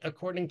bite.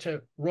 According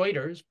to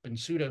Reuters,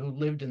 Bensouda, who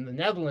lived in the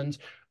Netherlands,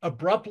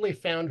 abruptly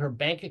found her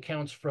bank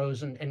accounts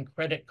frozen and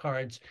credit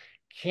cards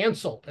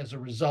canceled as a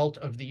result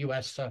of the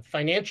U.S.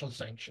 Financial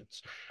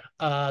sanctions.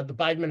 The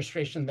Biden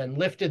administration then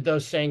lifted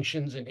those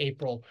sanctions in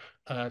April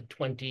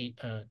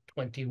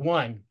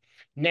 2021.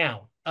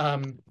 Now,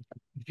 there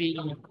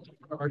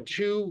are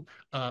 2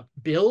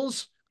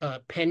 bills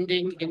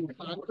pending in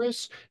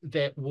Congress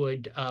that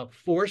would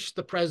force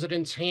the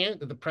president's hand.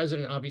 The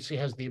president obviously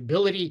has the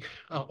ability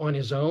on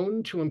his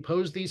own to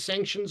impose these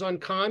sanctions on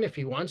Khan if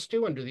he wants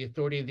to, under the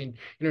authority of the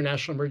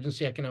International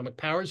Emergency Economic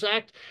Powers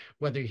Act.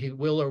 Whether he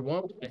will or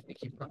won't, I think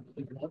he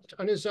probably won't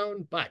on his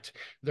own. But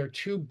there are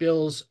two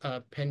bills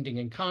pending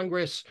in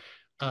Congress,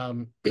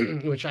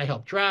 which I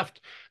helped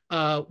draft,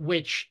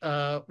 which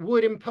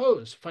would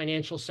impose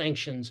financial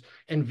sanctions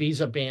and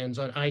visa bans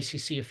on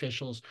ICC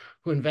officials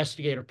who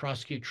investigate or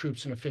prosecute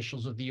troops and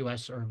officials of the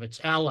U.S. or of its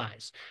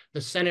allies.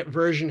 The Senate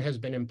version has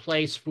been in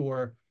place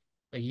for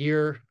a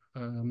year.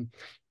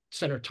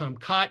 Senator Tom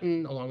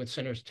Cotton, along with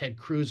Senators Ted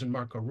Cruz and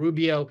Marco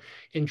Rubio,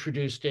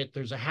 introduced it.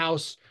 There's a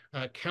House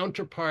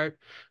counterpart,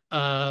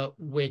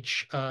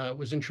 which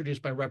was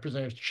introduced by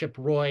Representatives Chip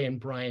Roy and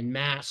Brian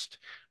Mast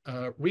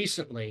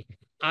recently.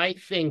 I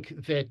think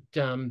that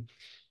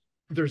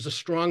there's a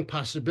strong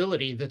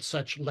possibility that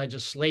such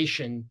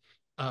legislation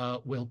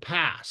will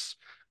pass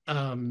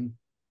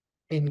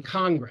in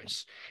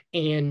Congress.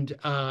 And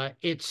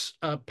it's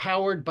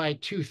powered by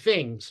two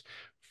things.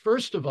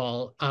 First of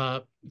all,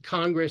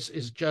 Congress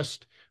is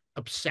just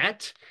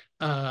upset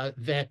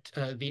that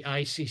the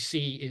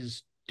ICC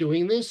is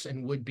doing this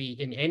and would be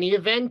in any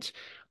event.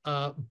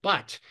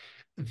 But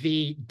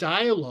the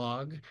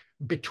dialogue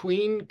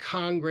between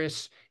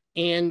Congress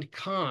and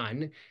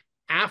Khan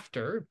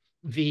after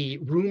the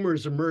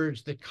rumors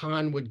emerged that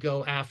Khan would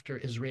go after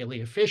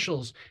Israeli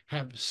officials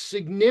have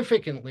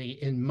significantly,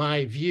 in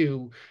my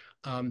view,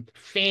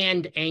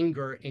 fanned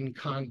anger in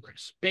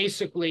Congress.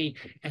 Basically,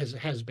 as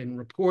has been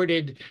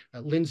reported,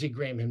 Lindsey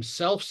Graham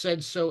himself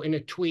said so in a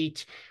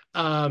tweet.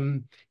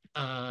 The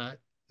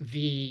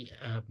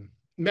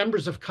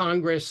members of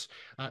Congress,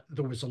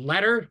 there was a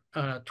letter,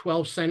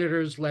 12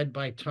 senators led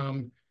by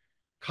Tom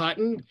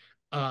Cotton,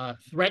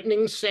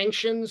 threatening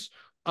sanctions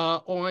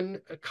on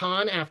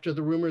Khan after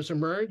the rumors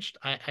emerged.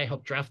 I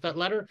helped draft that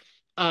letter.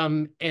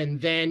 And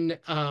then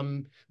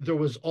there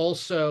was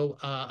also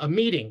a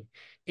meeting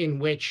in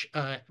which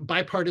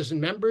bipartisan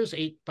members,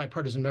 8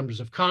 bipartisan members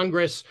of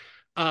Congress,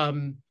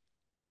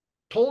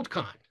 told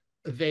Khan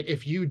that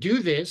if you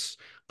do this,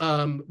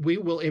 we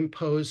will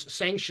impose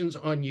sanctions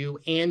on you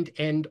and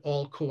end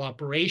all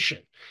cooperation.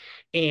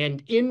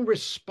 And in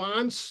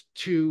response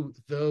to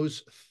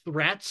those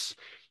threats,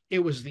 it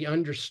was the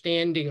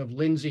understanding of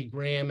Lindsey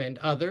Graham and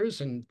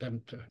others, and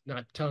I'm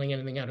not telling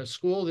anything out of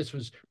school, this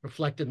was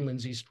reflected in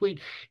Lindsey's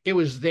tweet. It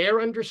was their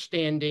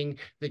understanding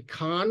that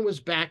Khan was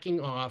backing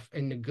off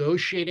and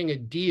negotiating a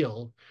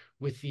deal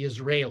with the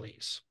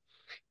Israelis.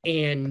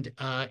 And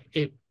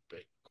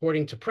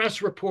according to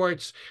press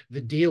reports, the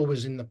deal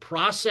was in the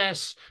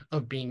process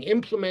of being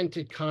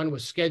implemented. Khan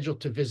was scheduled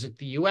to visit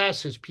the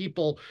U.S. His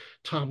people,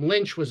 Tom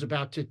Lynch,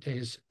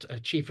 his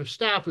chief of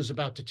staff, was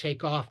about to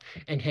take off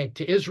and head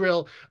to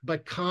Israel.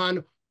 But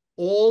Khan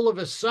all of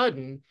a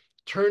sudden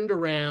turned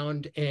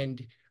around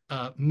and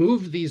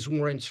moved these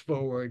warrants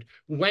forward,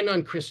 went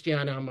on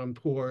Christiane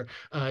Amanpour,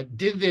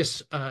 did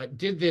this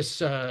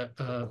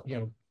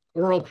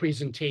oral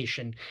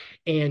presentation.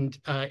 And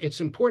it's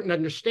important to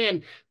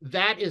understand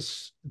that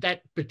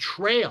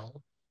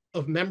betrayal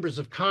of members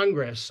of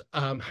Congress.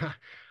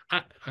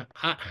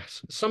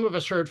 Some of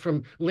us heard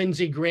from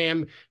Lindsey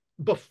Graham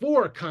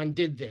before Khan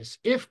did this.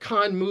 If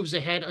Khan moves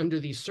ahead under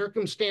these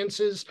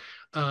circumstances,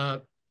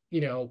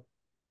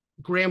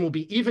 Graham will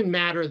be even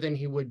madder than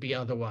he would be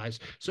otherwise.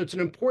 So it's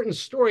an important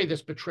story,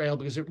 this betrayal,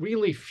 because it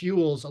really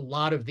fuels a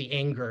lot of the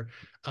anger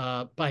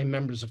by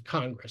members of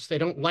Congress. They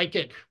don't like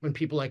it when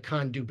people like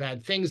Khan do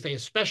bad things. They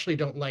especially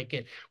don't like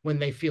it when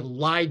they feel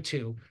lied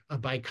to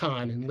by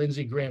Khan. And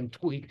Lindsey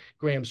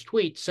Graham's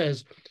tweet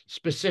says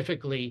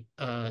specifically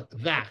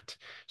that.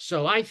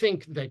 So I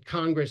think that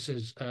Congress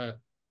is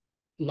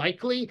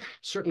likely,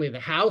 certainly the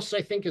House,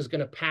 I think, is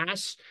going to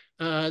pass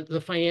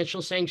the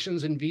financial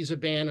sanctions and visa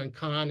ban on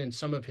Khan and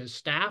some of his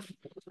staff.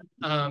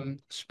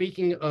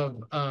 Speaking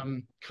of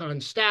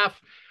Khan's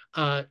staff,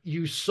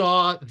 you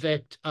saw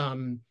that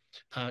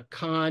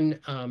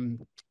Khan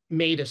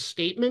made a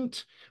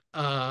statement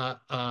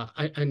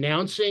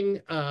announcing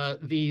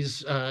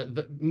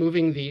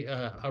moving the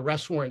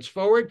arrest warrants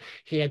forward.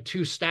 He had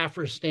 2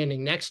 staffers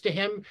standing next to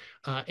him,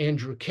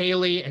 Andrew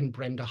Cayley and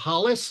Brenda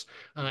Hollis.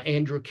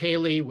 Andrew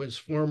Cayley was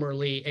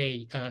formerly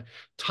a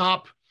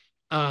top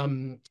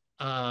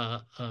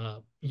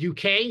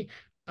UK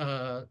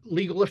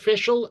legal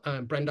official.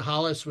 Brenda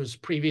Hollis was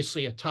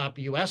previously a top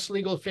US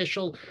legal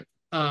official.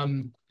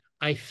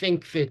 I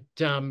think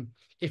that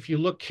if you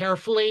look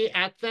carefully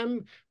at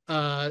them,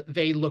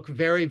 they look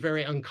very,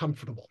 very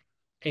uncomfortable.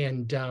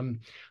 And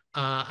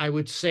I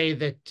would say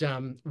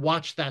that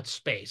watch that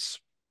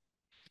space.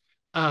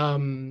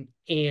 I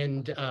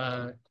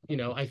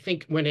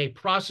think when a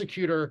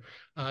prosecutor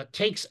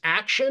takes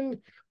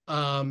action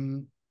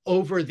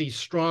over the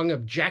strong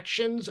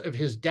objections of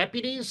his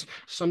deputies,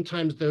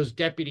 sometimes those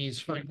deputies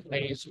find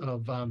ways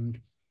of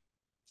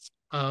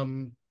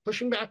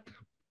pushing back.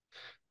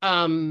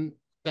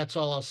 That's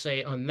all I'll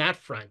say on that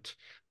front.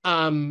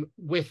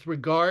 With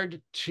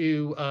regard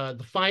to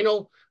the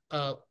final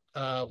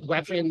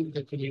weapon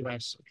that the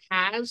U.S.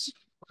 has.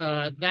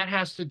 That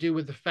has to do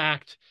with the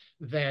fact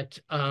that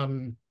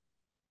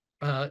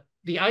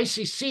the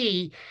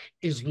ICC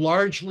is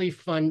largely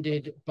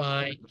funded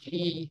by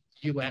key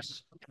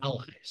U.S.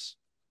 allies,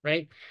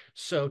 right?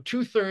 So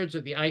 2/3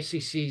 of the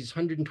ICC's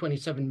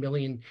 127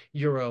 million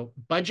euro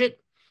budget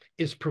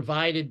is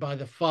provided by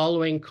the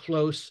following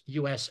close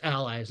U.S.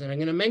 allies. And I'm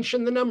going to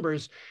mention the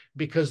numbers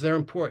because they're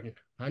important.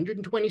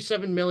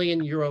 127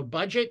 million euro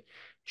budget.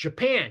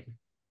 Japan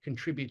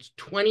contributes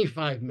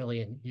 25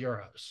 million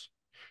euros.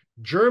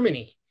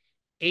 Germany,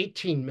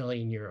 18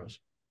 million euros.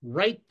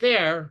 Right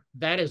there,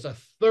 that is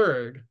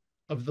 1/3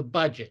 of the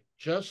budget,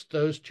 just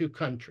those two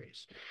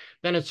countries.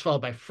 Then it's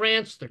followed by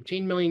France,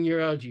 13 million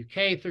euros,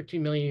 UK,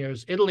 13 million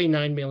euros, Italy,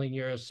 9 million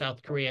euros,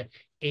 South Korea,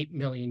 8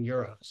 million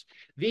euros.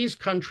 These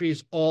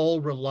countries all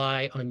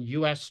rely on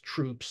US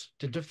troops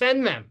to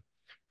defend them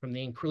from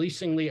the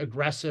increasingly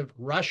aggressive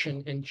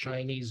Russian and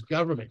Chinese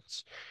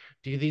governments.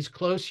 Do these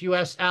close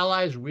U.S.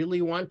 allies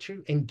really want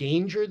to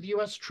endanger the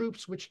U.S.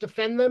 troops which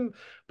defend them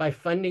by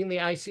funding the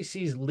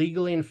ICC's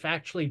legally and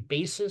factually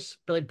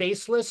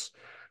baseless,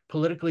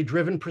 politically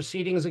driven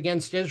proceedings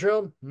against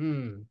Israel?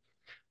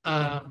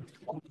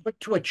 Put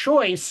to a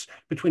choice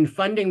between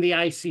funding the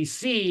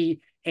ICC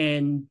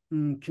and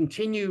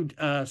continued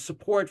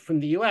support from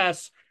the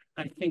U.S.,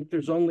 I think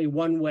there's only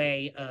one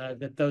way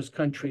that those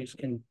countries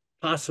can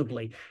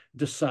possibly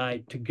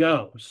decide to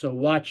go. So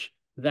watch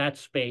that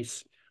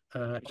space.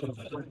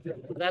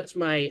 That's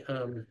my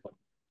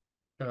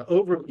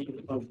overview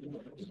of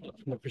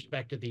from the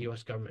perspective of the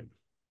U.S. government.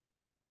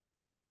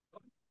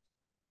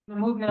 We'll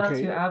move now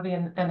to Avi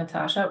and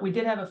Natasha. We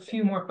did have a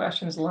few more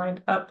questions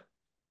lined up,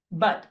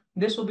 but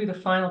this will be the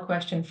final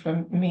question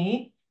from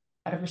me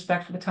out of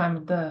respect for the time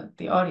of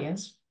the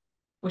audience,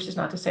 which is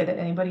not to say that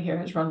anybody here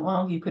has run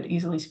long. You could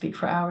easily speak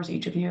for hours,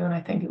 each of you, and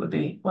I think it would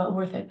be well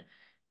worth it.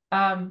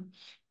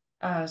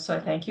 So I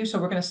thank you. So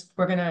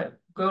we're gonna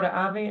go to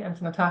Avi and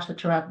to Natasha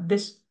to wrap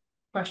this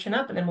question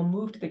up, and then we'll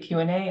move to the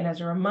Q&A. And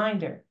as a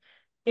reminder,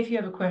 if you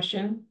have a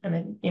question and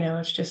then,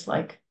 it's just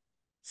like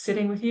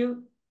sitting with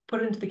you,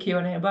 put it into the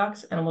Q&A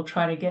box and we'll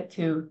try to get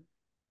to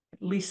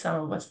at least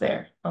some of what's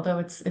there, although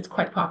it's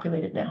quite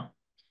populated now.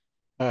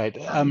 All right.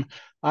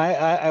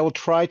 I will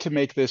try to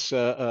make this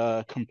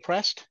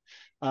compressed.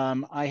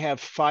 I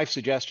have 5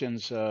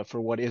 suggestions for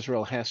what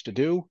Israel has to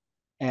do,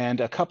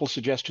 and a couple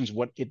suggestions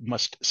what it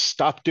must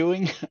stop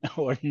doing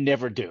or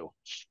never do.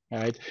 All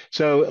right.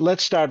 So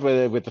let's start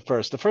with the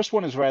first. The first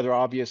one is rather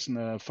obvious, and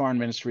the foreign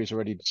ministry has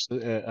already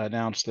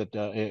announced that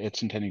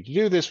it's intending to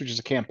do this, which is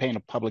a campaign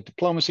of public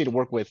diplomacy to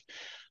work with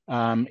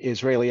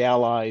Israeli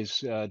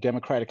allies,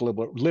 democratic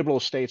liberal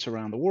states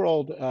around the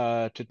world,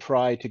 to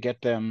try to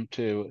get them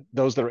to,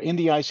 those that are in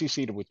the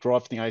ICC, to withdraw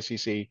from the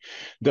ICC,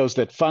 those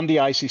that fund the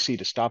ICC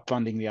to stop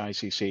funding the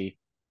ICC,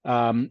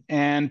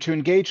 and to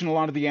engage in a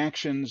lot of the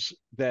actions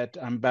that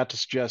I'm about to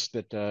suggest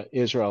that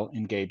Israel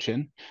engage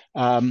in.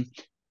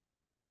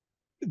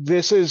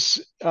 This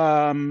is,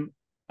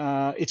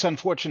 it's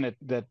unfortunate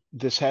that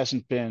this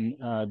hasn't been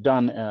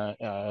done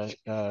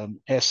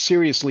as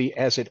seriously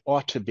as it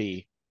ought to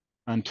be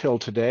until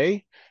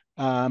today.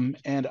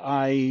 And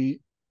I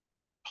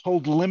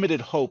hold limited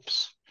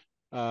hopes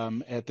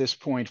at this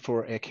point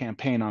for a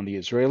campaign on the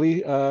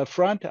Israeli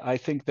front. I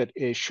think that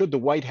should the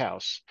White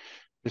House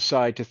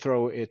decide to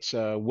throw its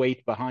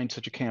weight behind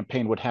such a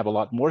campaign, would have a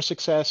lot more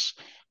success.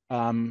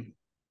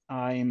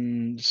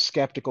 I'm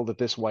skeptical that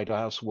this White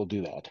House will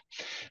do that.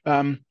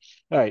 All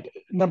right,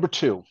 number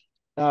 2.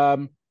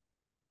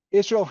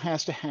 Israel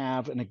has to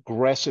have an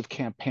aggressive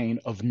campaign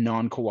of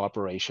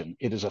non-cooperation.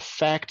 It is a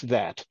fact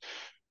that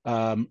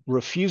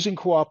refusing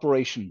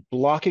cooperation,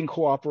 blocking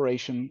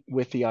cooperation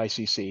with the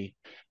ICC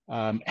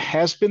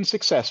has been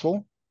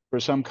successful for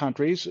some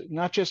countries,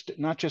 not just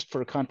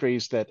for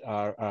countries that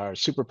are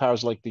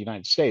superpowers like the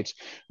United States,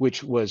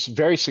 which was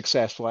very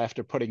successful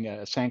after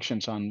putting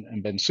sanctions on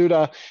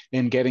Bensouda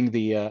in getting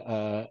the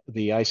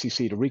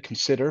ICC to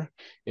reconsider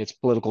its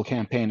political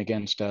campaign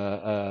against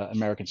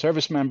American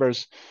service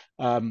members,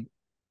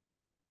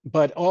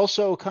 but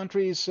also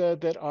countries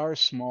that are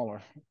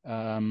smaller.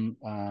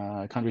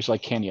 Countries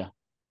like Kenya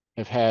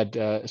have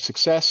had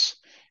success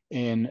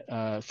in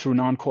through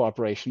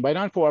non-cooperation. By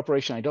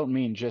non-cooperation, I don't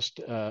mean just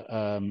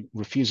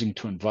refusing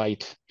to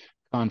invite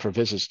Khan for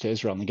visits to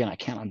Israel. And again, I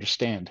can't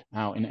understand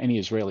how any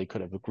Israeli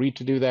could have agreed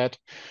to do that.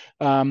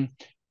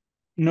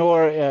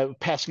 Nor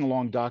passing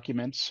along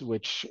documents,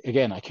 which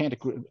again, I can't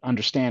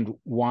understand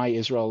why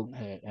Israel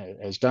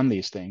has done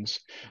these things.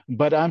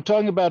 But I'm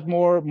talking about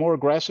more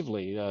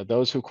aggressively,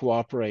 those who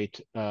cooperate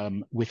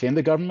within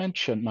the government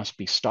must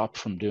be stopped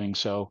from doing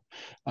so.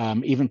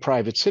 Even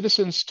private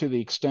citizens, to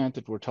the extent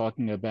that we're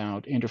talking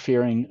about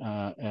interfering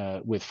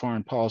with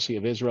foreign policy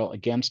of Israel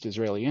against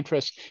Israeli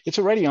interests, it's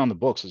already on the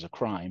books as a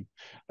crime.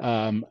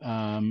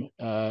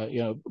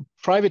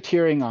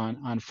 privateering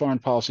on foreign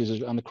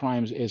policies on the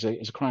crimes is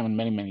a crime in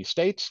many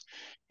states.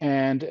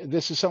 And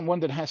this is one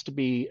that has to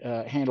be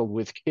handled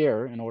with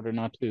care in order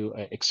not to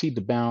exceed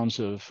the bounds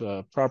of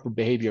proper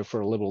behavior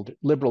for a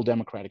liberal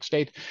democratic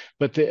state.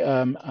 But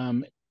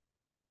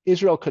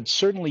Israel could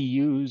certainly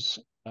use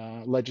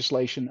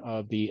legislation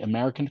of the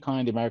American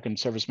kind, the American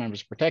Service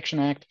Members Protection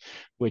Act,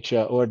 which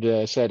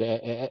Orde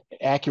said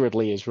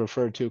accurately is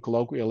referred to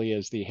colloquially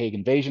as the Hague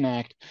Invasion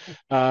Act,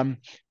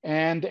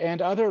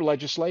 and other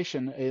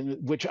legislation,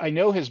 which I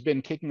know has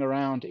been kicking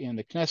around in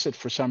the Knesset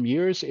for some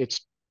years.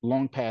 It's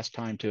long past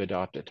time to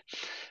adopt it.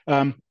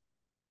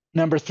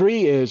 Number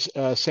three is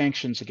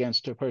sanctions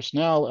against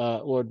personnel.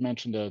 Orde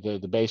mentioned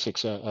the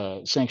basics,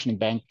 sanctioning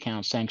bank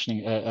accounts,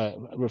 sanctioning,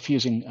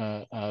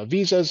 refusing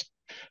visas.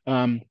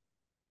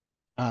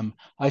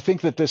 I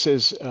think that this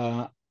is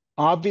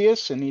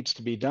obvious and needs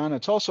to be done.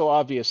 It's also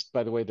obvious,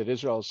 by the way, that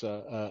Israel's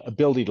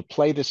ability to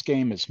play this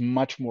game is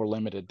much more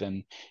limited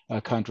than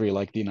a country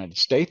like the United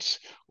States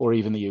or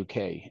even the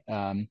UK.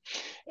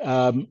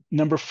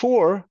 Number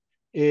four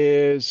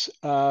is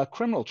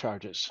criminal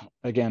charges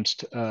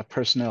against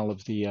personnel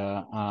of the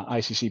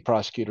ICC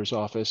prosecutor's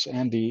office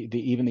and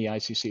even the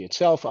ICC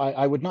itself.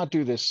 I would not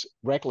do this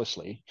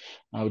recklessly.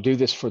 I would do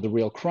this for the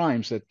real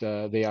crimes that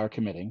they are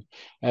committing.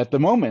 At the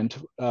moment,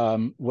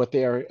 what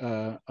they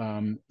are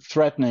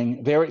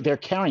threatening, they're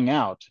carrying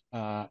out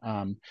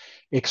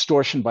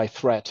extortion by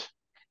threat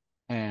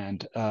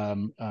and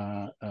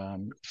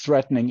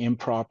threatening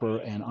improper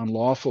and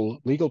unlawful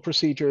legal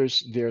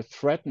procedures. They're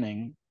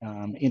threatening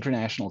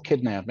international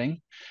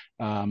kidnapping.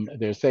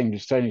 They're threatening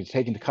to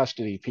take into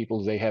custody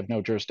people they have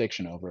no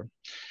jurisdiction over.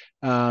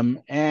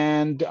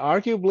 And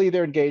arguably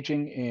they're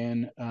engaging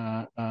in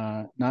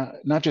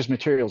not just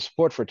material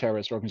support for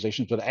terrorist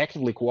organizations, but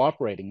actively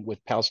cooperating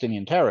with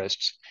Palestinian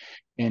terrorists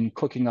in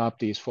cooking up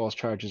these false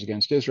charges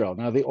against Israel.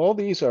 Now, all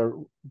these are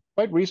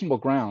quite reasonable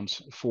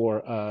grounds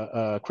for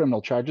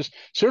criminal charges,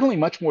 certainly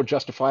much more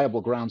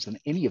justifiable grounds than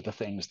any of the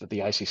things that the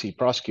ICC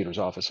prosecutor's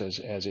office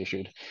has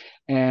issued.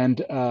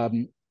 And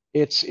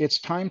it's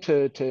time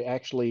to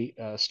actually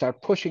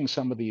start pushing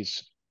some of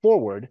these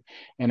forward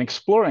and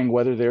exploring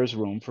whether there's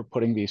room for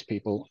putting these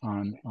people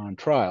on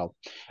trial.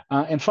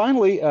 And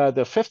finally,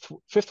 the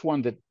fifth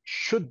one that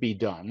should be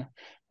done,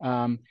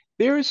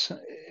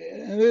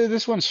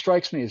 this one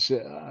strikes me as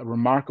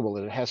remarkable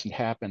that it hasn't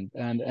happened,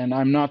 and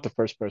I'm not the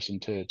first person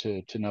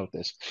to note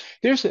this.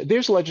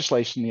 There's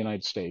legislation in the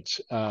United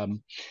States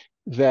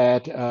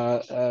that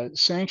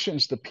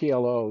sanctions the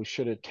PLO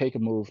should it take a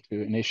move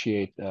to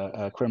initiate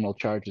criminal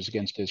charges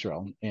against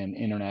Israel in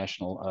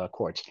international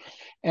courts.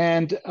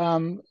 And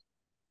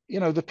you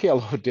know, the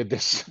PLO did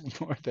this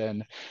more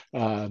than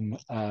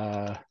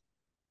at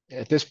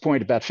this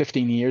point about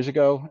 15 years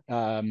ago,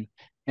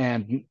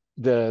 and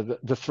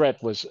the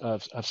threat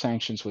of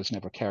sanctions was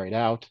never carried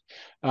out.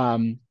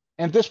 And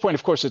at this point,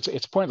 of course,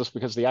 it's pointless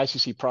because the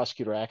ICC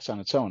prosecutor acts on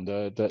its own.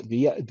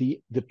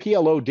 The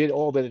PLO did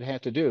all that it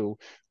had to do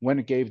when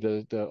it gave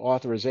the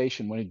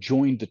authorization, when it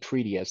joined the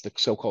treaty as the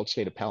so-called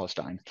state of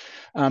Palestine.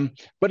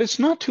 But it's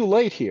not too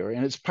late here,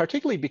 and it's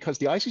particularly because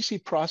the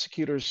ICC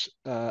prosecutor's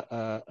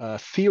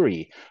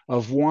theory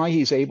of why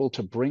he's able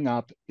to bring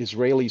up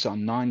Israelis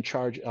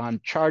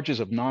on charges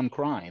of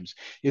non-crimes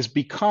is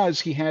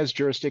because he has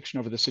jurisdiction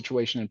over the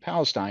situation in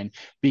Palestine,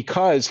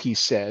 because he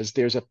says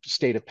there's a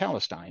state of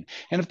Palestine.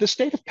 And if the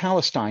state of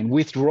Palestine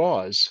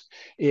withdraws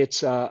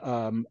its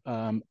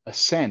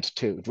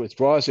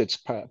withdraws its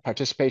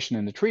participation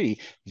in the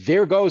treaty,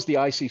 there goes the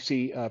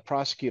ICC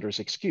prosecutor's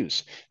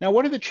excuse. Now,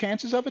 what are the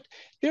chances of it?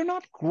 They're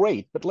not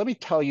great, but let me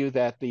tell you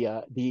that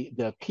the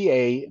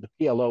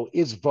PLO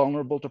is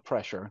vulnerable to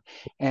pressure,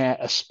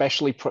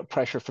 especially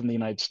pressure from the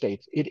United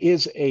States. It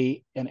is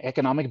an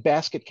economic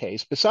basket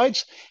case.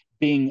 Besides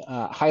being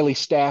highly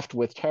staffed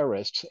with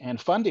terrorists and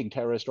funding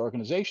terrorist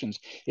organizations,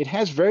 it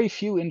has very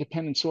few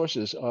independent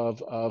sources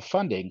of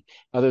funding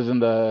other than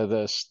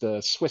the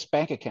Swiss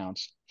bank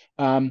accounts.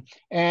 And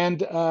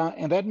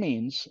that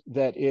means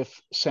that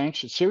if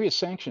serious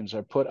sanctions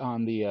are put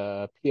on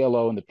the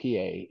PLO and the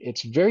PA,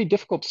 it's very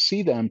difficult to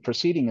see them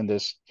proceeding in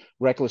this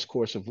reckless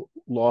course of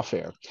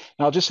lawfare.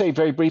 Now, I'll just say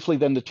very briefly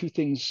then the two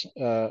things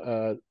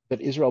that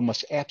Israel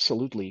must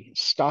absolutely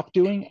stop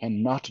doing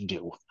and not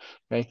do.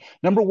 Okay?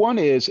 Number one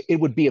is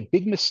it would be a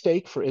big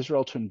mistake for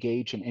Israel to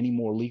engage in any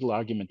more legal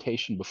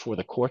argumentation before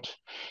the court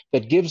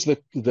that gives the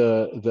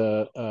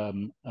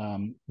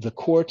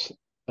court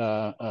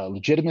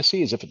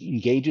legitimacy as if it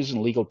engages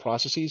in legal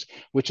processes,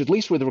 which at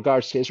least with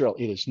regards to Israel,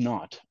 it is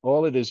not.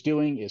 All it is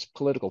doing is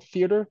political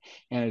theater,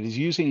 and it is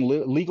using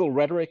legal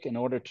rhetoric in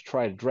order to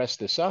try to dress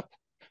this up.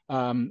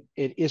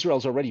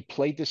 Israel's already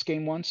played this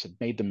game once. It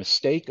made the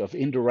mistake of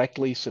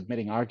indirectly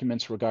submitting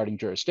arguments regarding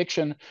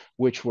jurisdiction,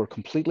 which were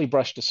completely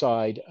brushed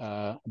aside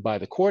by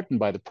the court and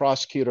by the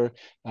prosecutor.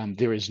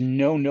 There is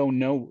no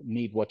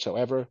need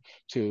whatsoever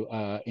to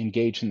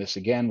engage in this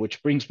again,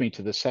 which brings me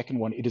to the second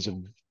one. It is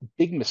a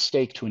big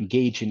mistake to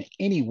engage in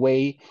any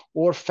way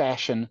or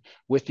fashion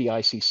with the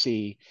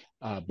ICC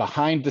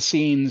behind the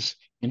scenes,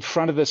 in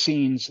front of the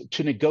scenes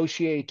to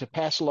negotiate, to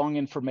pass along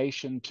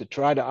information, to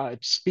try to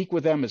speak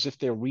with them as if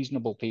they're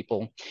reasonable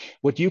people.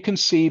 What you can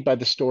see by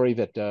the story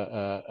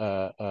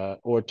that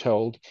Orde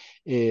told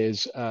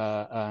is,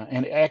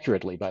 and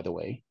accurately, by the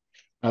way,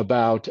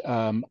 about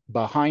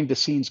behind the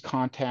scenes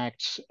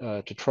contacts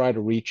to try to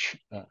reach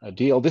a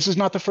deal. This is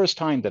not the first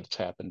time that it's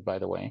happened, by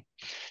the way.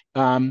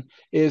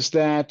 Is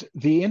that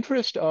the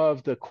interest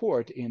of the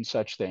court in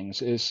such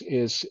things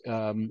is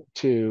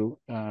to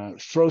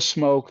throw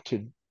smoke,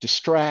 to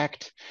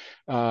distract,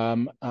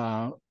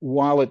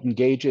 while it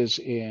engages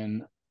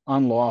in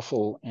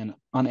unlawful and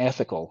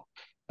unethical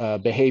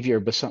behavior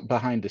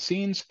behind the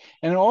scenes,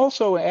 and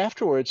also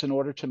afterwards, in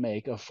order to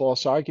make a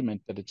false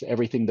argument that it's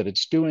everything that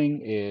it's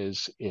doing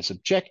is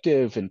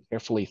objective and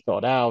carefully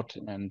thought out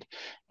and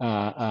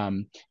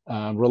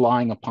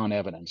relying upon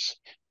evidence.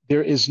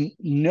 There is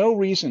no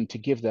reason to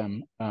give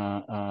them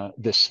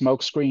this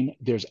smokescreen.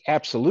 There's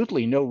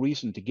absolutely no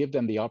reason to give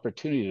them the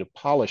opportunity to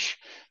polish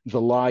the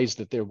lies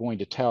that they're going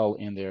to tell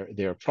in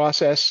their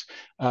process.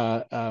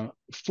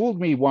 Fooled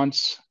me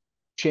once,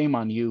 shame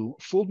on you.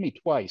 Fooled me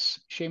twice,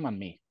 shame on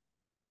me.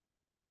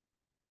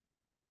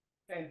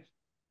 Okay.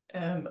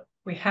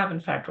 We have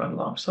in fact run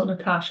long. So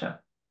Natasha,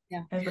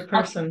 yeah, as the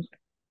person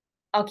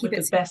I'll keep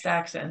with the best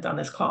accent on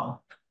this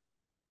call.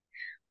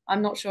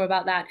 I'm not sure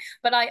about that,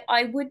 but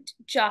I would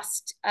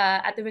just,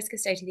 at the risk of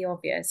stating the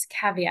obvious,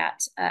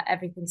 caveat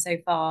everything so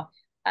far,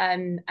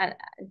 and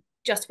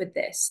just with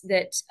this,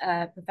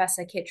 that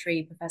Professor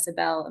Kittrie, Professor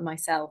Bell, and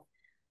myself,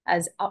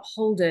 as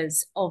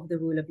upholders of the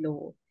rule of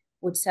law,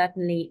 would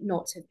certainly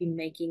not have been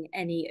making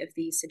any of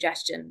these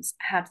suggestions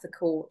had the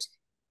court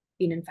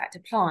been in fact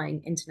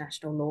applying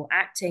international law,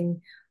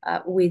 acting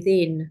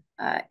within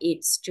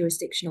its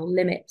jurisdictional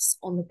limits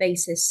on the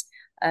basis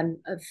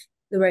of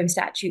the Rome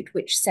Statute,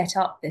 which set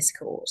up this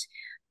court.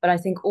 But I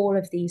think all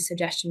of these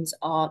suggestions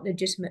are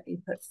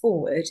legitimately put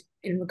forward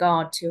in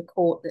regard to a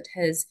court that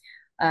has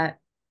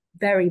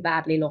very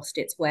badly lost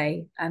its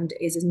way and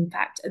is in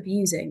fact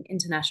abusing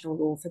international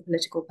law for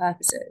political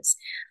purposes.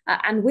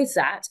 And with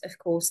that, of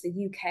course, the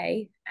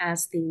UK,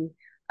 as the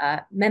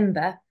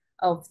member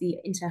of the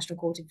International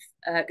Court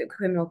of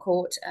Criminal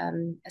Court,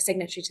 a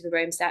signatory to the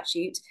Rome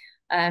Statute,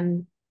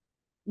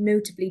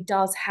 notably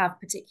does have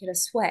particular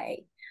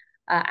sway.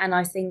 And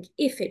I think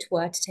if it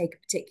were to take a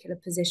particular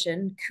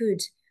position,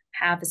 could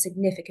have a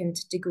significant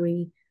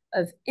degree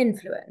of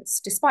influence,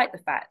 despite the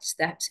fact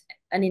that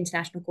an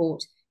international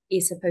court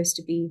is supposed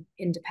to be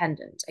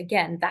independent.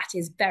 Again, that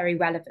is very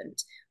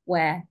relevant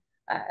where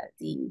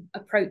the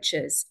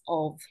approaches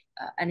of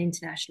an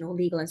international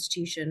legal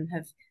institution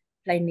have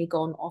plainly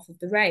gone off of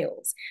the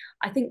rails.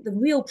 I think the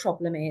real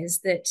problem is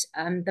that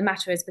the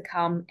matter has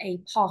become a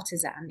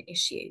partisan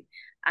issue.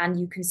 And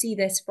you can see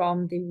this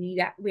from the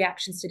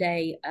reactions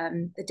today,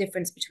 the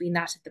difference between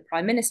that of the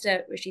Prime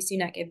Minister. Rishi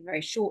Sunak gave a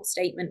very short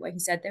statement where he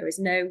said there is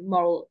no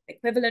moral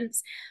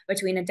equivalence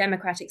between a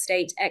democratic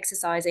state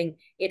exercising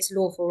its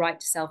lawful right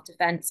to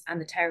self-defense and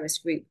the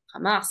terrorist group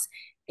Hamas.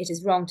 It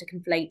is wrong to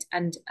conflate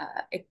and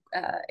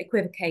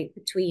equivocate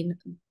between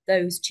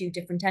those two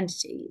different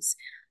entities.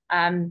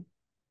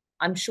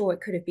 I'm sure it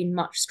could have been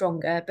much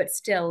stronger, but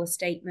still a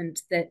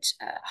statement that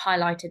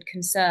highlighted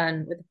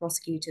concern with the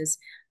prosecutor's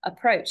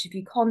approach. If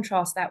you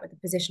contrast that with the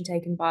position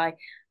taken by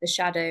the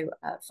shadow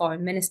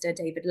foreign minister,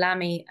 David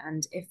Lammy,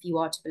 and if you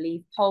are to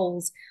believe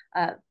polls,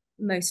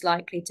 most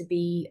likely to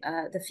be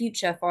the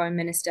future foreign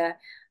minister,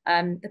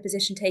 the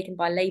position taken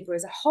by Labour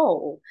as a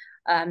whole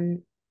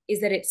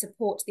is that it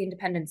supports the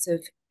independence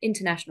of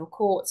international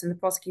courts and the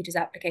prosecutor's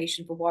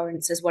application for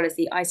warrants, as well as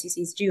the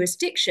ICC's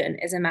jurisdiction,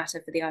 is a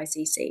matter for the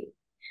ICC.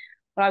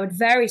 But I would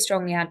very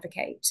strongly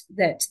advocate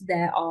that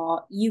there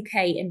are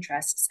UK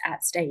interests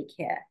at stake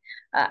here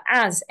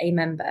as a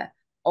member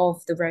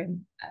of the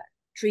Rome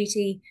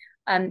Treaty.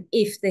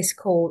 If this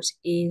court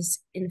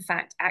is in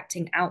fact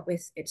acting out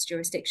with its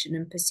jurisdiction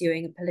and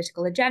pursuing a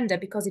political agenda,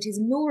 because it is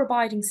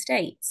law-abiding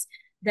states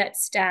that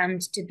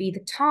stand to be the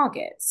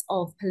targets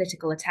of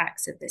political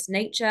attacks of this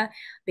nature,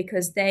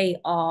 because they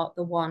are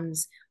the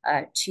ones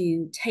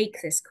to take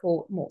this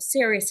court more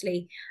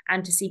seriously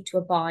and to seek to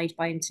abide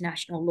by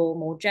international law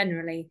more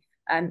generally.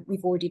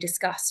 We've already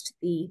discussed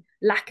the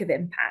lack of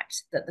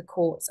impact that the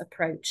court's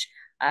approach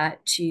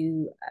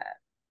to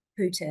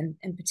Putin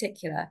in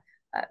particular,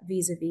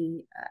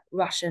 vis-a-vis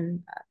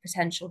Russian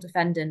potential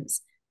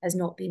defendants, has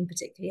not been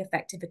particularly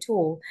effective at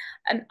all.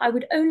 I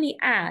would only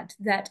add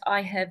that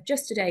I have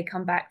just today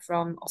come back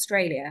from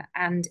Australia,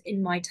 and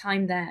in my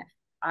time there,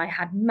 I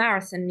had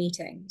marathon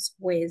meetings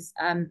with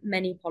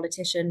many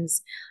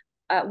politicians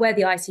where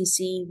the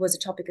ICC was a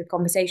topic of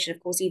conversation,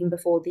 of course, even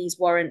before these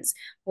warrants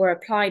were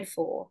applied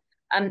for.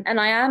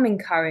 And I am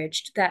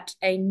encouraged that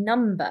a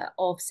number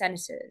of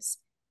senators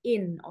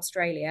in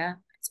Australia,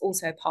 it's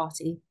also a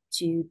party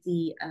to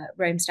the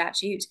Rome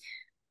Statute,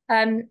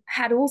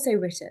 had also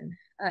written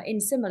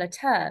in similar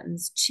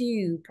terms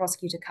to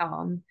Prosecutor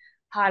Karim,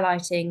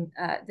 highlighting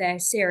their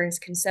serious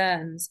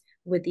concerns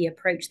with the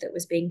approach that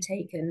was being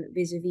taken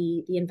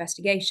vis-a-vis the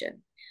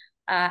investigation.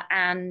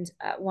 And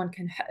one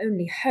can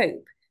only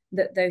hope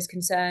that those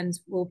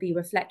concerns will be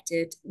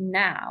reflected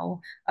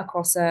now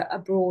across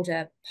a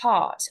broader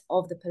part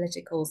of the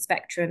political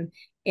spectrum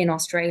in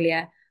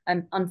Australia.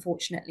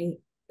 Unfortunately,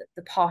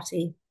 the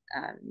party,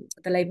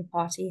 the Labour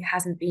Party,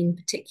 hasn't been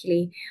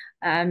particularly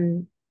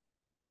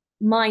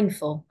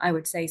mindful, I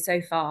would say,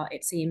 so far,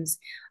 it seems,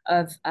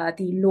 of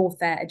the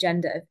lawfare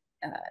agenda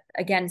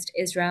against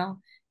Israel.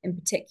 In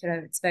particular,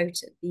 its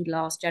vote at the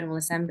last General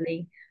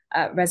Assembly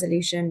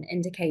resolution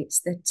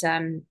indicates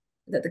that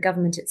that the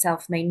government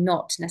itself may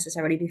not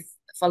necessarily be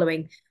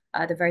following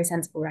the very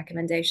sensible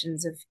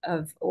recommendations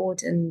of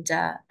Orde and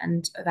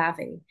of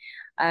Avi.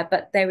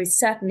 But there is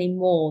certainly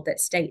more that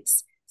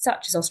states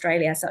such as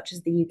Australia, such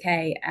as the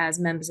UK, as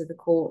members of the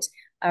court,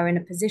 are in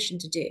a position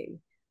to do.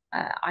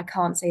 I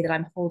can't say that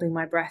I'm holding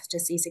my breath to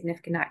see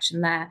significant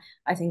action there.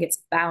 I think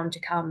it's bound to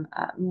come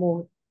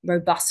more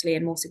robustly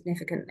and more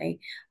significantly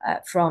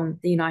from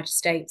the United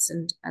States,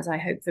 and as I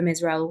hope from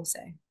Israel also.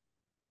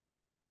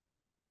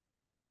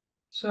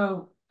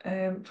 So,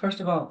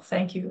 first of all,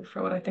 thank you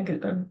for what I think has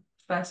been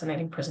a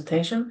fascinating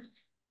presentation.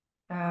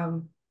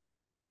 I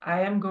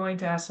am going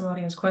to ask some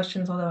audience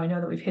questions, although I know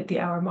that we've hit the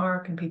hour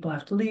mark and people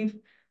have to leave.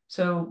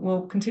 So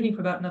we'll continue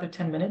for about another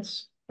 10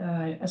 minutes.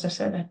 As I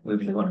said, we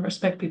really want to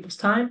respect people's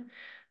time.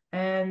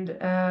 And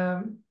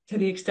to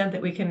the extent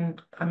that we can,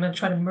 I'm going to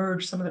try to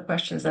merge some of the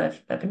questions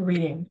that I've been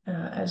reading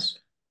as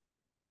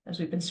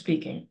we've been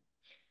speaking.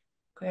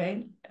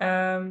 Okay.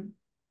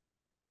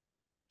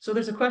 So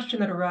there's a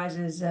question that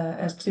arises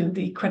as to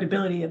the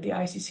credibility of the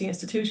ICC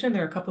institution.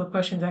 There are a couple of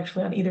questions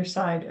actually on either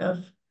side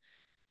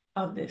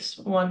of this.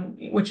 One,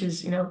 which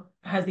is,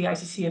 has the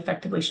ICC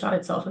effectively shot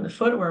itself in the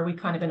foot, or are we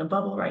kind of in a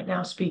bubble right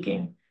now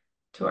speaking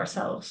to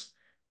ourselves?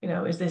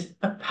 Is this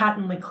a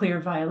patently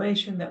clear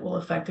violation that will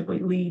effectively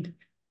lead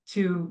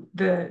to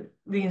the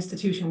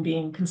institution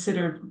being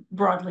considered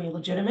broadly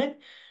illegitimate?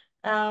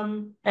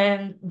 And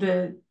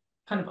the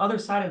kind of other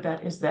side of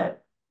that is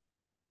that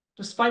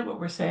despite what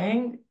we're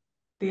saying,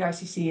 the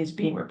ICC is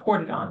being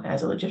reported on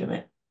as a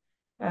legitimate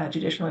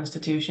judicial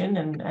institution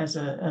and as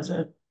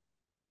a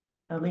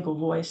legal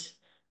voice.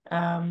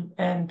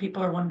 And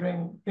people are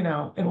wondering,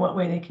 in what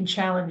way they can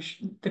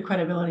challenge the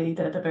credibility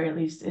that at the very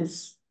least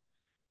is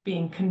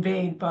being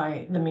conveyed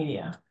by the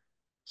media.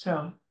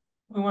 So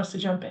who wants to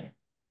jump in?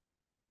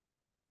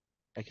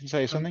 I can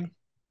say something.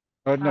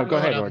 Oh, no, go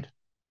ahead, Orde.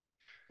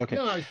 Okay.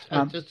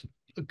 No, just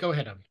go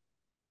ahead,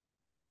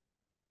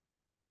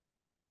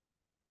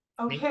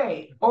 Avi.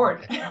 Okay,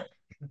 Orde.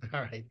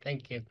 All right,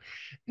 thank you.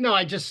 No,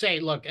 I just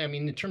say, look, I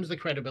mean, in terms of the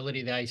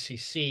credibility of the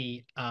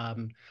ICC,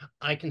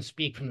 I can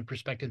speak from the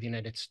perspective of the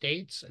United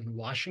States and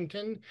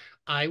Washington.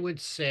 I would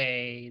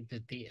say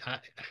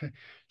that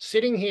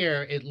sitting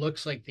here, it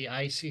looks like the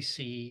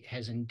ICC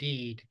has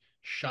indeed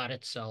shot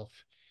itself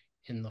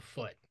in the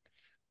foot.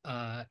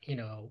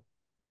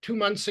 2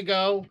 months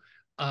ago,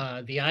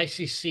 the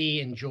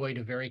ICC enjoyed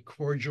a very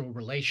cordial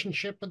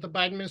relationship with the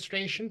Biden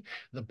administration.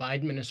 The Biden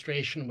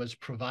administration was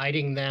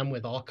providing them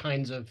with all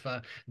kinds of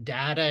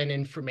data and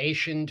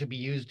information to be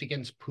used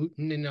against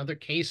Putin in other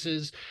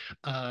cases.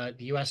 The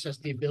U.S. has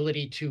the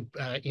ability to,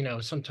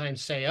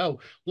 sometimes say, oh,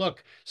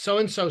 look,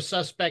 so-and-so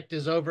suspect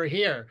is over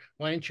here.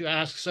 Why don't you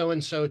ask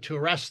so-and-so to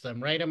arrest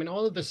them, right? I mean,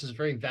 all of this is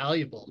very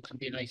valuable to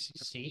the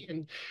ICC,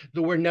 and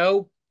there were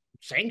no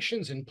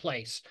sanctions in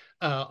place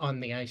on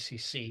the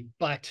ICC.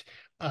 But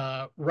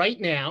right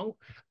now,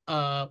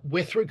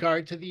 with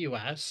regard to the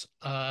U.S.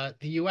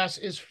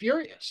 Is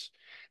furious.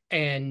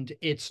 And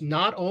it's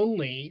not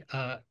only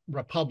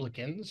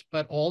Republicans,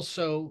 but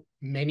also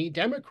many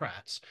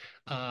Democrats.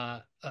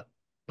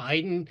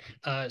 Biden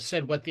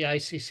said what the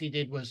ICC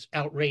did was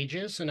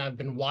outrageous, and I've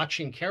been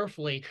watching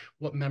carefully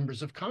what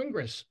members of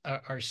Congress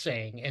are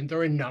saying. And there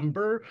are a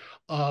number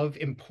of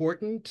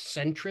important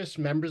centrist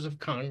members of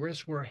Congress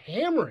who are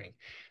hammering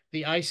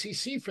the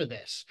ICC for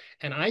this.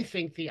 And I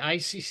think the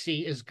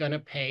ICC is going to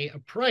pay a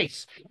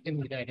price in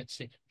the United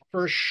States.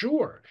 For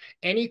sure,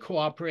 any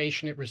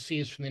cooperation it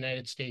receives from the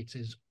United States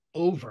is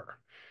over.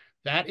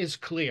 That is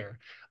clear.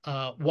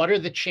 What are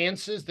the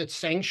chances that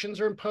sanctions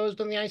are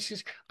imposed on the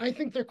ICC? I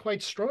think they're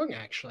quite strong,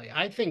 actually.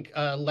 I think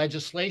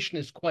legislation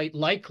is quite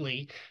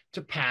likely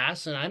to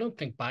pass, and I don't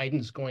think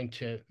Biden's going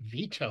to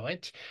veto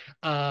it.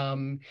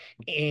 And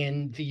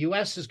the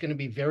U.S. is going to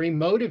be very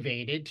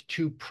motivated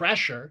to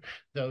pressure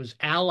those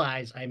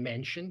allies I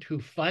mentioned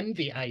who fund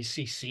the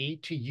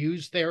ICC to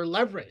use their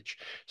leverage.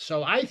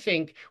 So I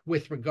think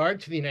with regard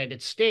to the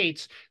United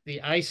States,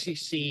 the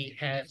ICC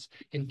has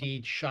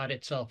indeed shot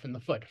itself in the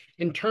foot.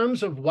 In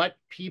terms of what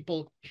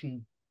people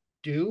can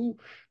do,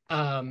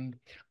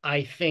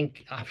 I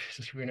think,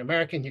 obviously, if you're an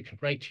American, you can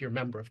write to your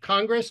member of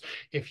Congress.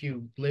 If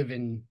you live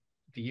in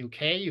the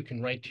UK, you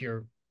can write to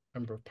your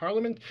member of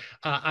parliament.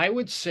 I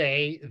would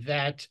say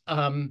that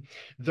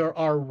there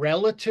are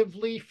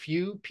relatively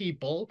few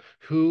people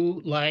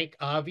who, like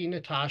Avi,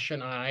 Natasha,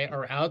 and I,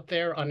 are out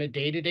there on a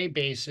day-to-day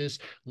basis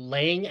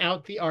laying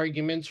out the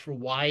arguments for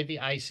why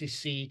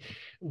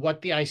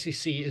what the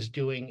ICC is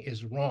doing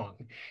is wrong.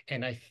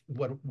 And I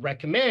would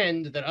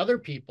recommend that other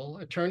people,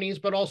 attorneys,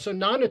 but also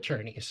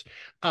non-attorneys,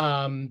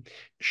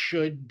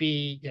 should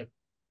be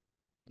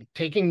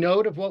taking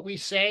note of what we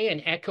say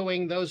and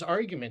echoing those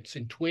arguments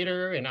in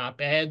Twitter and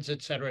op-eds,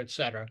 et cetera,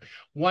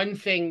 One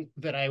thing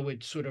that I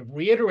would sort of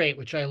reiterate,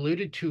 which I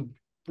alluded to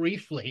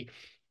briefly,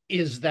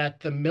 is that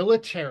the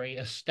military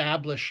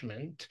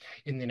establishment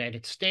in the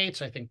United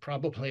States, I think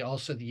probably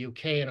also the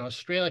UK and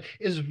Australia,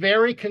 is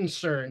very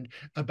concerned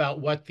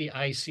about what the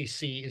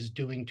ICC is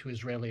doing to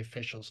Israeli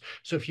officials.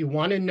 So if you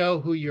want to know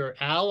who your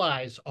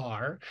allies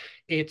are,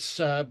 it's,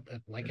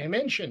 like I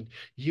mentioned,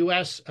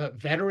 US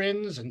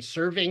veterans and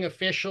serving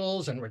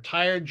officials and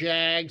retired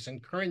JAGs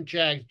and current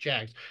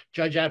JAGs,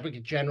 Judge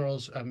Advocate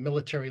Generals,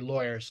 military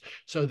lawyers.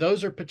 So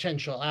those are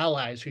potential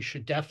allies who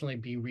should definitely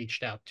be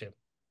reached out to.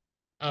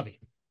 Avi.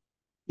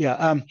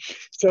 Yeah.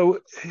 So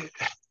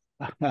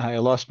I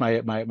lost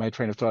my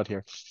train of thought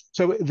here.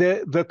 So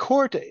the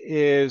court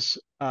is,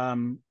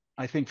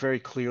 I think, very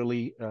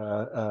clearly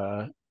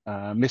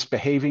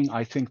misbehaving.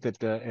 I think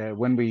that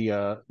when we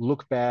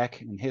look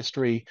back in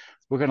history,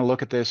 we're going to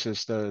look at this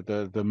as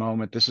the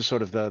moment. This is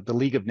sort of the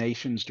League of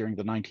Nations during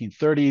the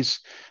 1930s.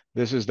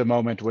 This is the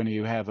moment when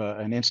you have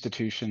an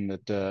institution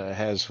that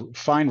has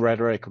fine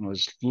rhetoric and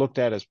was looked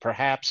at as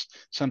perhaps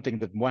something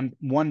that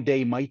one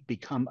day might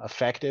become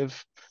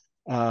effective.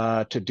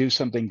 To do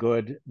something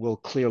good will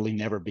clearly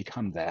never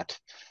become that.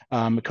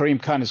 Karim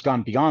Khan has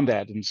gone beyond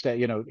that. Instead,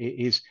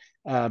 is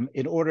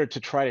in order to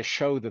try to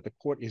show that the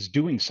court is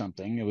doing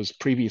something, it was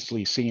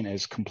previously seen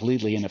as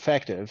completely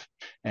ineffective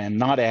and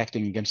not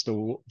acting against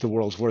the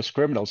world's worst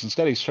criminals.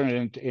 Instead, he's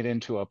turned it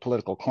into a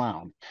political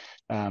clown,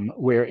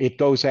 where it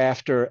goes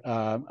after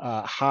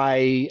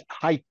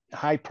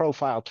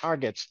high-profile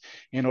targets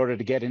in order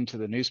to get into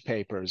the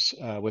newspapers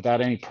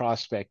without any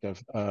prospect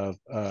of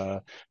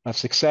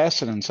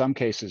success, and in some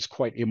cases,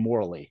 quite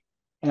immorally.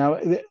 Now,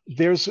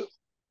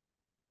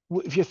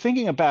 if you're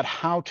thinking about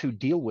how to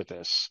deal with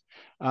this,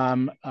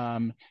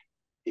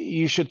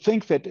 you should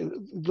think that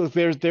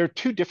there are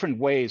two different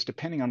ways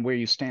depending on where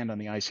you stand on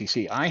the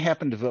ICC. I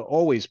happen to have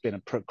always been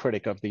a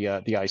critic of the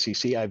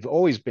ICC. I've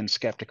always been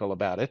skeptical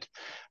about it,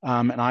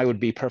 and I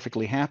would be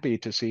perfectly happy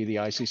to see the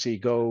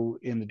ICC go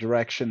in the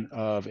direction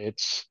of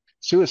its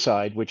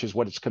suicide, which is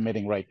what it's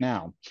committing right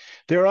now.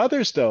 There are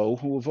others, though,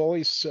 who have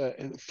always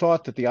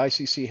thought that the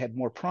ICC had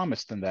more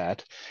promise than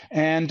that,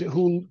 and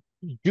who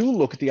do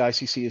look at the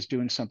ICC as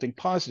doing something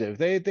positive.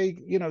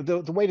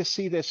 The way to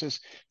see this is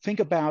think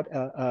about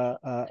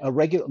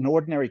an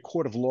ordinary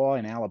court of law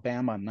in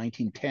Alabama in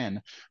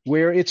 1910,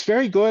 where it's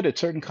very good at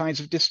certain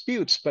kinds of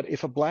disputes. But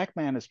if a black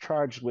man is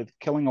charged with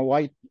killing a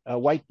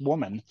white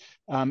woman,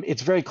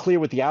 it's very clear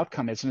what the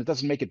outcome is, and it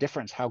doesn't make a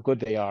difference how good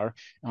they are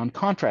on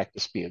contract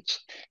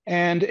disputes.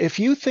 And if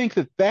you think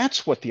that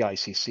that's what the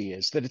ICC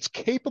is, that it's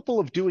capable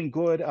of doing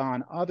good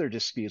on other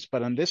disputes,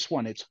 but on this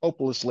one, it's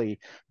hopelessly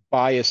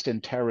biased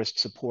and terrorist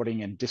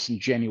supporting and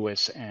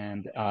disingenuous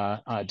and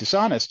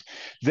dishonest,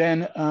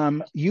 then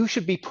you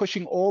should be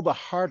pushing all the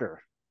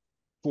harder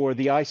for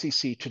the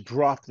ICC to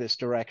drop this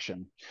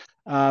direction.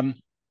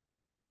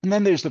 And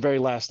then there's the very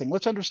last thing.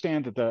 Let's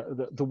understand that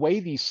the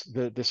way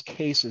this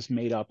case is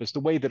made up is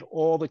the way that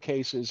all the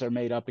cases are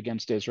made up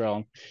against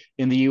Israel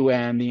in the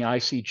UN, the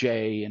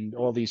ICJ, and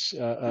all these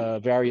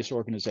various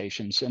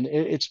organizations. And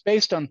it's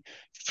based on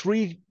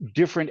three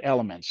different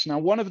elements. Now,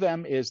 one of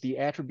them is the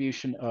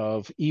attribution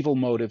of evil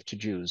motive to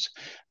Jews,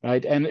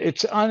 right? And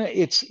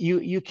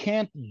you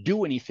can't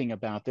do anything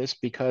about this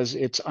because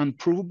it's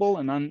unprovable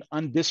and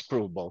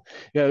undisprovable.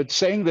 It's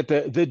saying that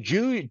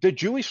the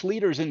Jewish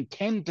leaders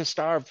intend to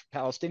starve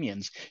Palestinians,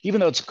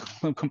 even though it's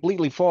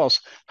completely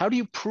false. How do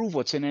you prove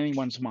what's in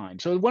anyone's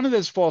mind? So one of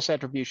those false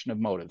attribution of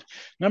motive.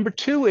 Number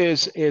two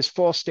is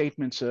false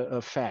statements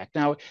of fact.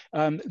 Now,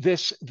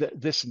 this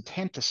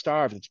intent to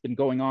starve that's been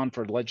going on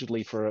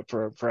allegedly for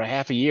a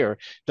half a year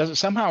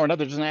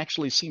doesn't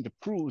actually seem to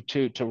prove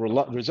to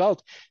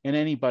result in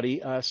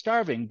anybody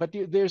starving. But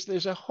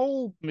there's a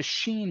whole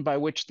machine by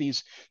which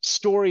these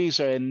stories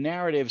and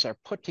narratives are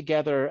put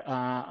together,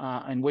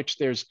 in which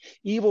there's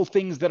evil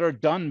things that are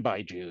done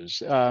by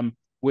Jews,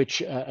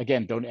 which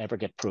again don't ever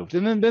get proved.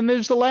 And then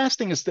there's the last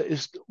thing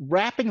is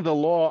wrapping the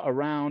law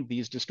around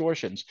these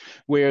distortions,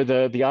 where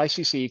the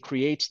ICC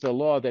creates the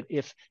law that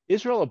if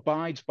Israel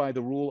abides by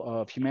the rule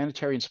of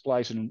humanitarian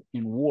supplies in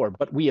war,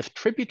 but we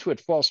attribute to it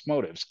false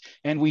motives,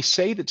 and we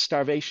say that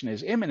starvation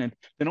is imminent,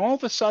 then all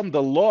of a sudden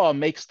the law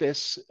makes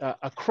this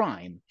a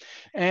crime.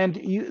 And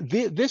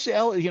this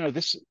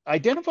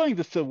identifying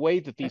the way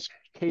that these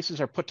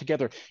cases are put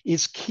together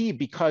is key,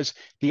 because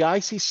the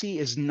ICC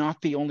is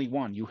not the only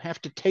one. You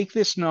have to take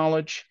this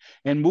knowledge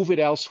and move it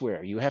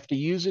elsewhere. You have to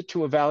use it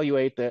to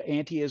evaluate the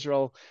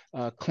anti-Israel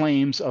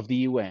claims of the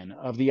UN,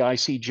 of the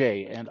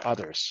ICJ, and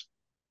others.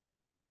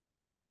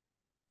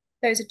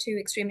 Those are two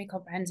extremely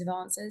comprehensive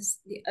answers.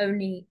 The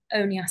only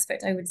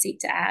aspect I would seek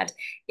to add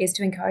is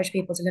to encourage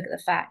people to look at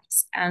the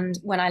facts. And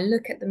when I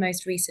look at the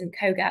most recent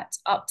COGAT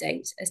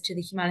update as to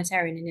the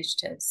humanitarian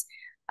initiatives,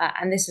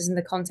 and this is in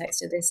the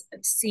context of this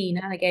obscene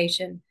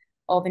allegation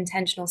of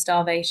intentional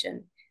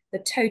starvation, the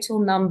total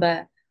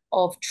number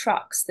of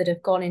trucks that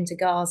have gone into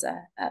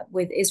Gaza,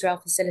 with Israel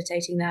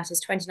facilitating that, is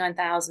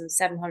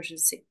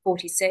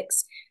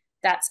 29,746.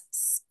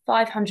 That's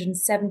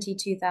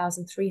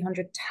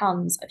 572,300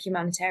 tons of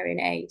humanitarian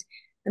aid.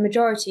 The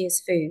majority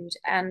is food,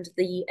 and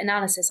the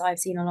analysis I've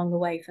seen along the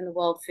way from the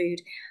World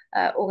Food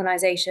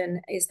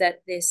Organization is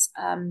that this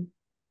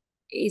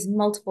is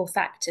multiple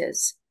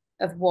factors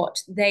of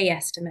what they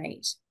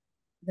estimate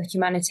the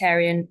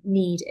humanitarian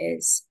need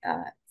is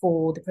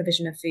for the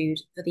provision of food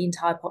for the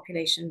entire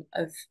population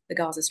of the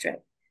Gaza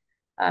Strip.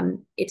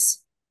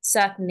 It's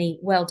certainly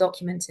well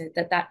documented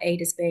that that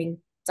aid is being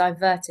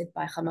diverted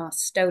by Hamas,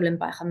 stolen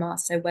by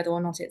Hamas. So whether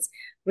or not it's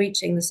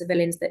reaching the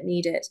civilians that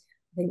need it,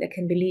 I think there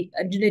can be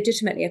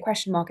legitimately a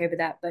question mark over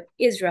that. But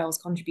Israel's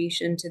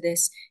contribution to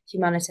this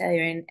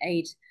humanitarian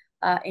aid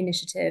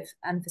initiative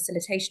and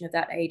facilitation of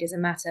that aid is a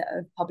matter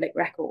of public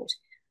record.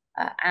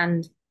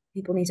 And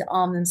people need to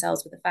arm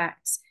themselves with the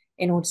facts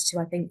in order to,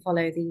 I think,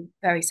 follow the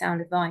very sound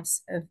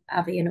advice of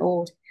Avi and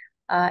Orde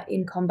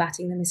in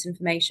combating the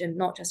misinformation,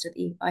 not just at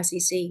the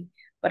ICC,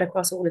 but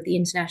across all of the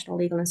international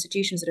legal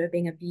institutions that are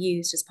being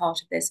abused as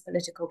part of this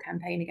political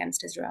campaign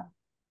against Israel.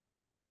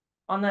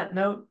 On that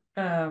note,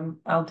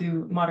 I'll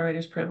do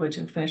moderator's privilege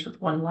and finish with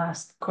one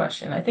last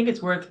question. I think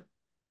it's worth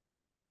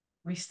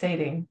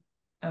restating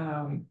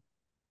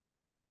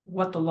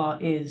what the law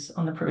is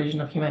on the provision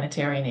of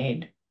humanitarian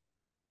aid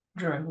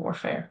during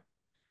warfare.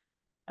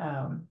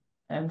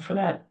 And for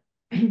that,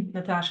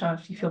 Natasha,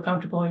 if you feel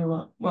comfortable,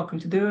 you're welcome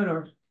to do it,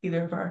 or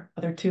either of our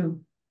other two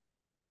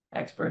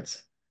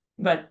experts.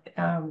 But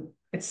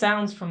it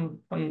sounds from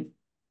a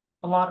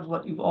lot of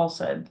what you've all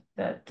said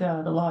that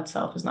the law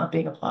itself is not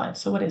being applied.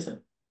 So what is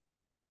it?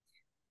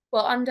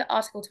 Well, under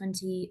Article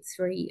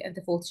 23 of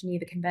the Fourth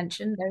Geneva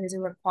Convention, there is a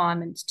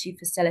requirement to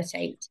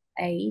facilitate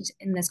aid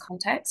in this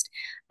context.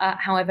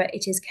 However,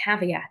 it is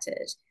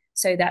caveated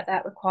so that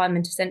that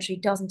requirement essentially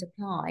doesn't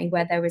apply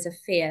where there is a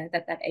fear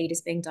that that aid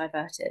is being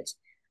diverted.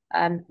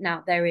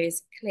 Now, there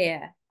is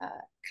clear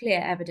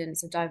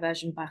evidence of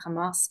diversion by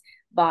Hamas,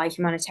 by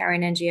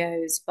humanitarian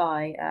NGOs,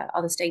 by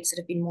other states that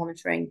have been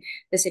monitoring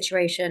the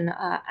situation,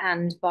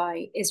 and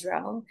by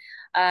Israel.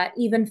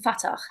 Even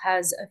Fatah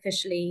has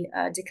officially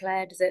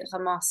declared that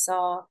Hamas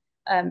are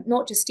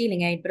not just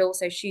stealing aid, but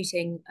also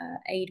shooting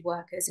aid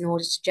workers in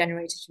order to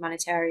generate a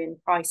humanitarian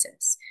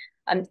crisis.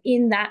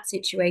 In that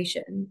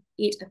situation,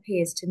 it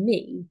appears to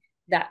me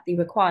that the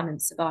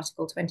requirements of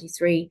Article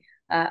 23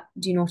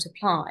 do not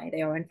apply.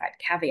 They are in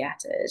fact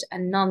caveated,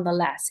 and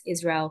nonetheless,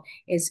 Israel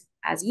is,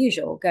 as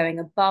usual, going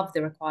above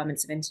the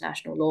requirements of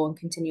international law and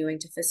continuing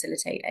to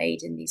facilitate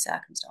aid in these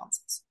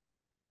circumstances.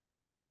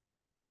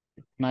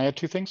 Can I add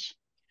two things?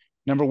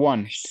 Number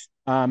one,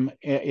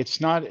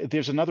 it's not.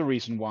 There's another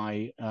reason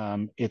why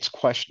it's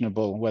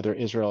questionable whether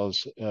Israel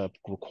is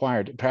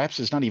required. Perhaps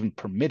it's not even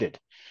permitted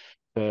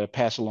to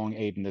pass along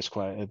aid in this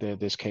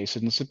case,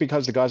 and it's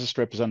because the Gaza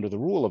Strip is under the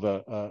rule of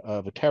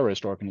a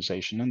terrorist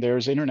organization, and there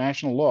is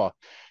international law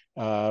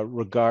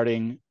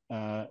regarding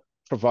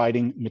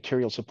providing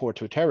material support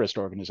to a terrorist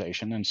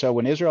organization. And so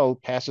when Israel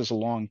passes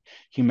along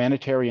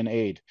humanitarian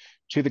aid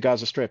to the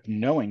Gaza Strip,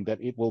 knowing that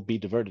it will be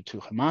diverted to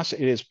Hamas, it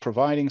is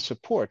providing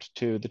support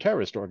to the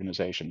terrorist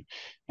organization,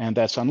 and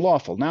that's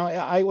unlawful. Now,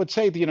 I would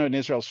say, in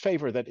Israel's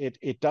favor, that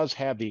it does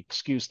have the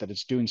excuse that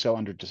it's doing so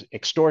under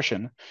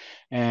extortion,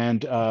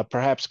 and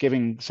perhaps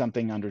giving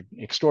something under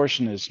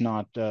extortion is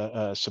not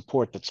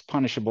support that's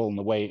punishable in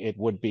the way it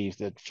would be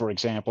that, for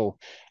example,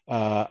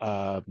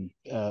 Qatar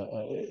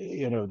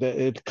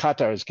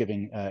is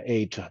giving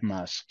aid to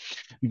Hamas,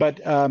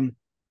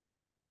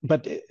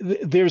 but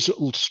there's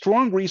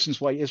strong reasons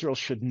why Israel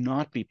should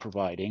not be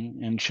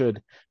providing and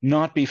should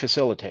not be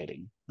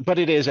facilitating, but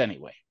it is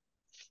anyway.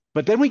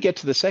 But then we get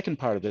to the second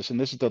part of this, and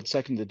this is the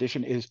second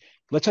addition, is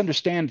let's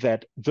understand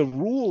that the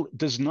rule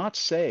does not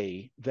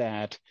say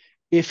that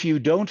if you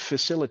don't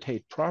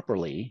facilitate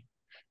properly,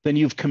 then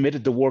you've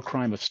committed the war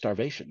crime of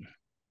starvation.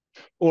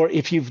 Or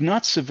if you've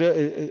not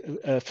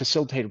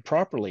facilitated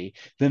properly,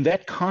 then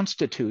that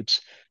constitutes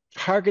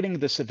targeting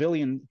the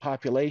civilian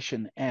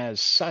population as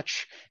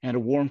such and a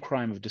war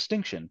crime of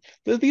distinction.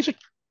 These are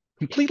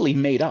completely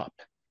made up,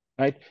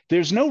 right?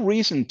 There's no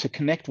reason to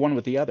connect one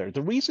with the other.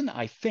 The reason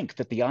I think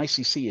that the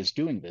ICC is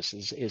doing this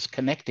is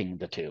connecting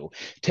the two,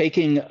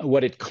 taking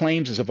what it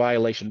claims is a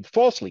violation,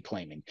 falsely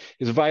claiming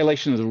is a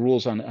violation of the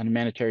rules on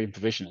humanitarian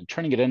provision and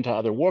turning it into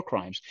other war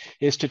crimes,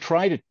 is to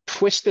try to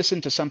twist this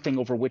into something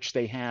over which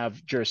they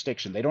have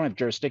jurisdiction. They don't have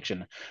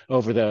jurisdiction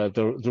over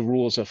the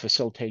rules of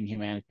facilitating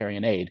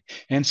humanitarian aid.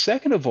 And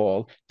second of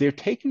all, they're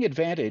taking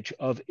advantage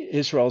of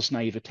Israel's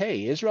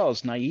naivete. Israel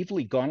has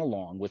naively gone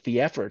along with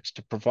the efforts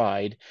to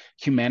provide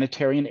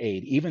humanitarian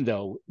aid, even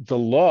though the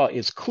law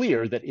is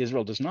clear that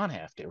Israel does not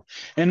have to.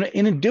 And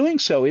in doing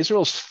so,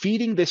 Israel's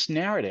feeding this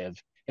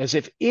narrative as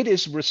if it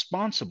is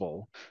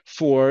responsible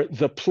for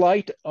the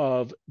plight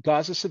of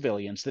Gaza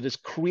civilians that is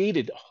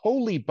created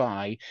wholly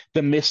by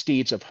the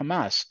misdeeds of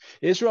Hamas.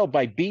 Israel,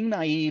 by being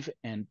naive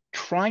and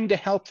trying to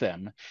help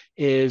them,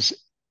 is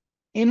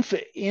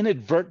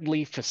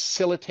inadvertently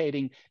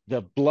facilitating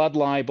the blood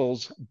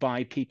libels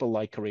by people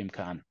like Karim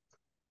Khan.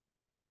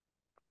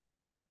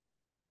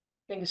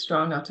 I think it's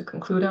strong not to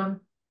conclude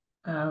on.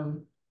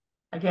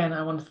 Again,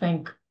 I want to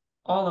thank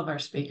all of our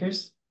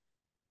speakers.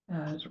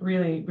 It's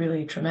really,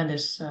 really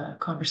tremendous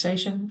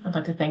conversation. I'd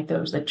like to thank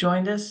those that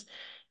joined us.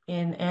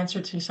 In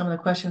answer to some of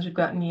the questions we've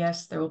gotten,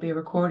 yes, there will be a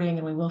recording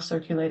and we will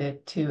circulate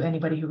it to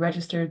anybody who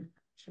registered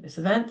for this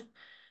event.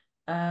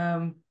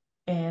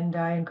 And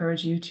I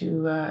encourage you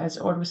to, as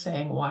Orde was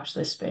saying, watch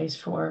this space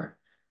for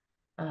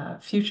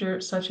future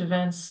such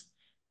events.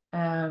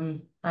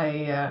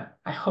 I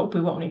hope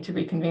we won't need to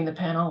reconvene the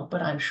panel,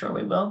 but I'm sure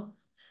we will.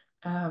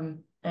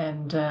 And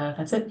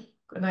that's it.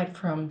 Good night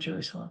from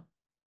Jerusalem.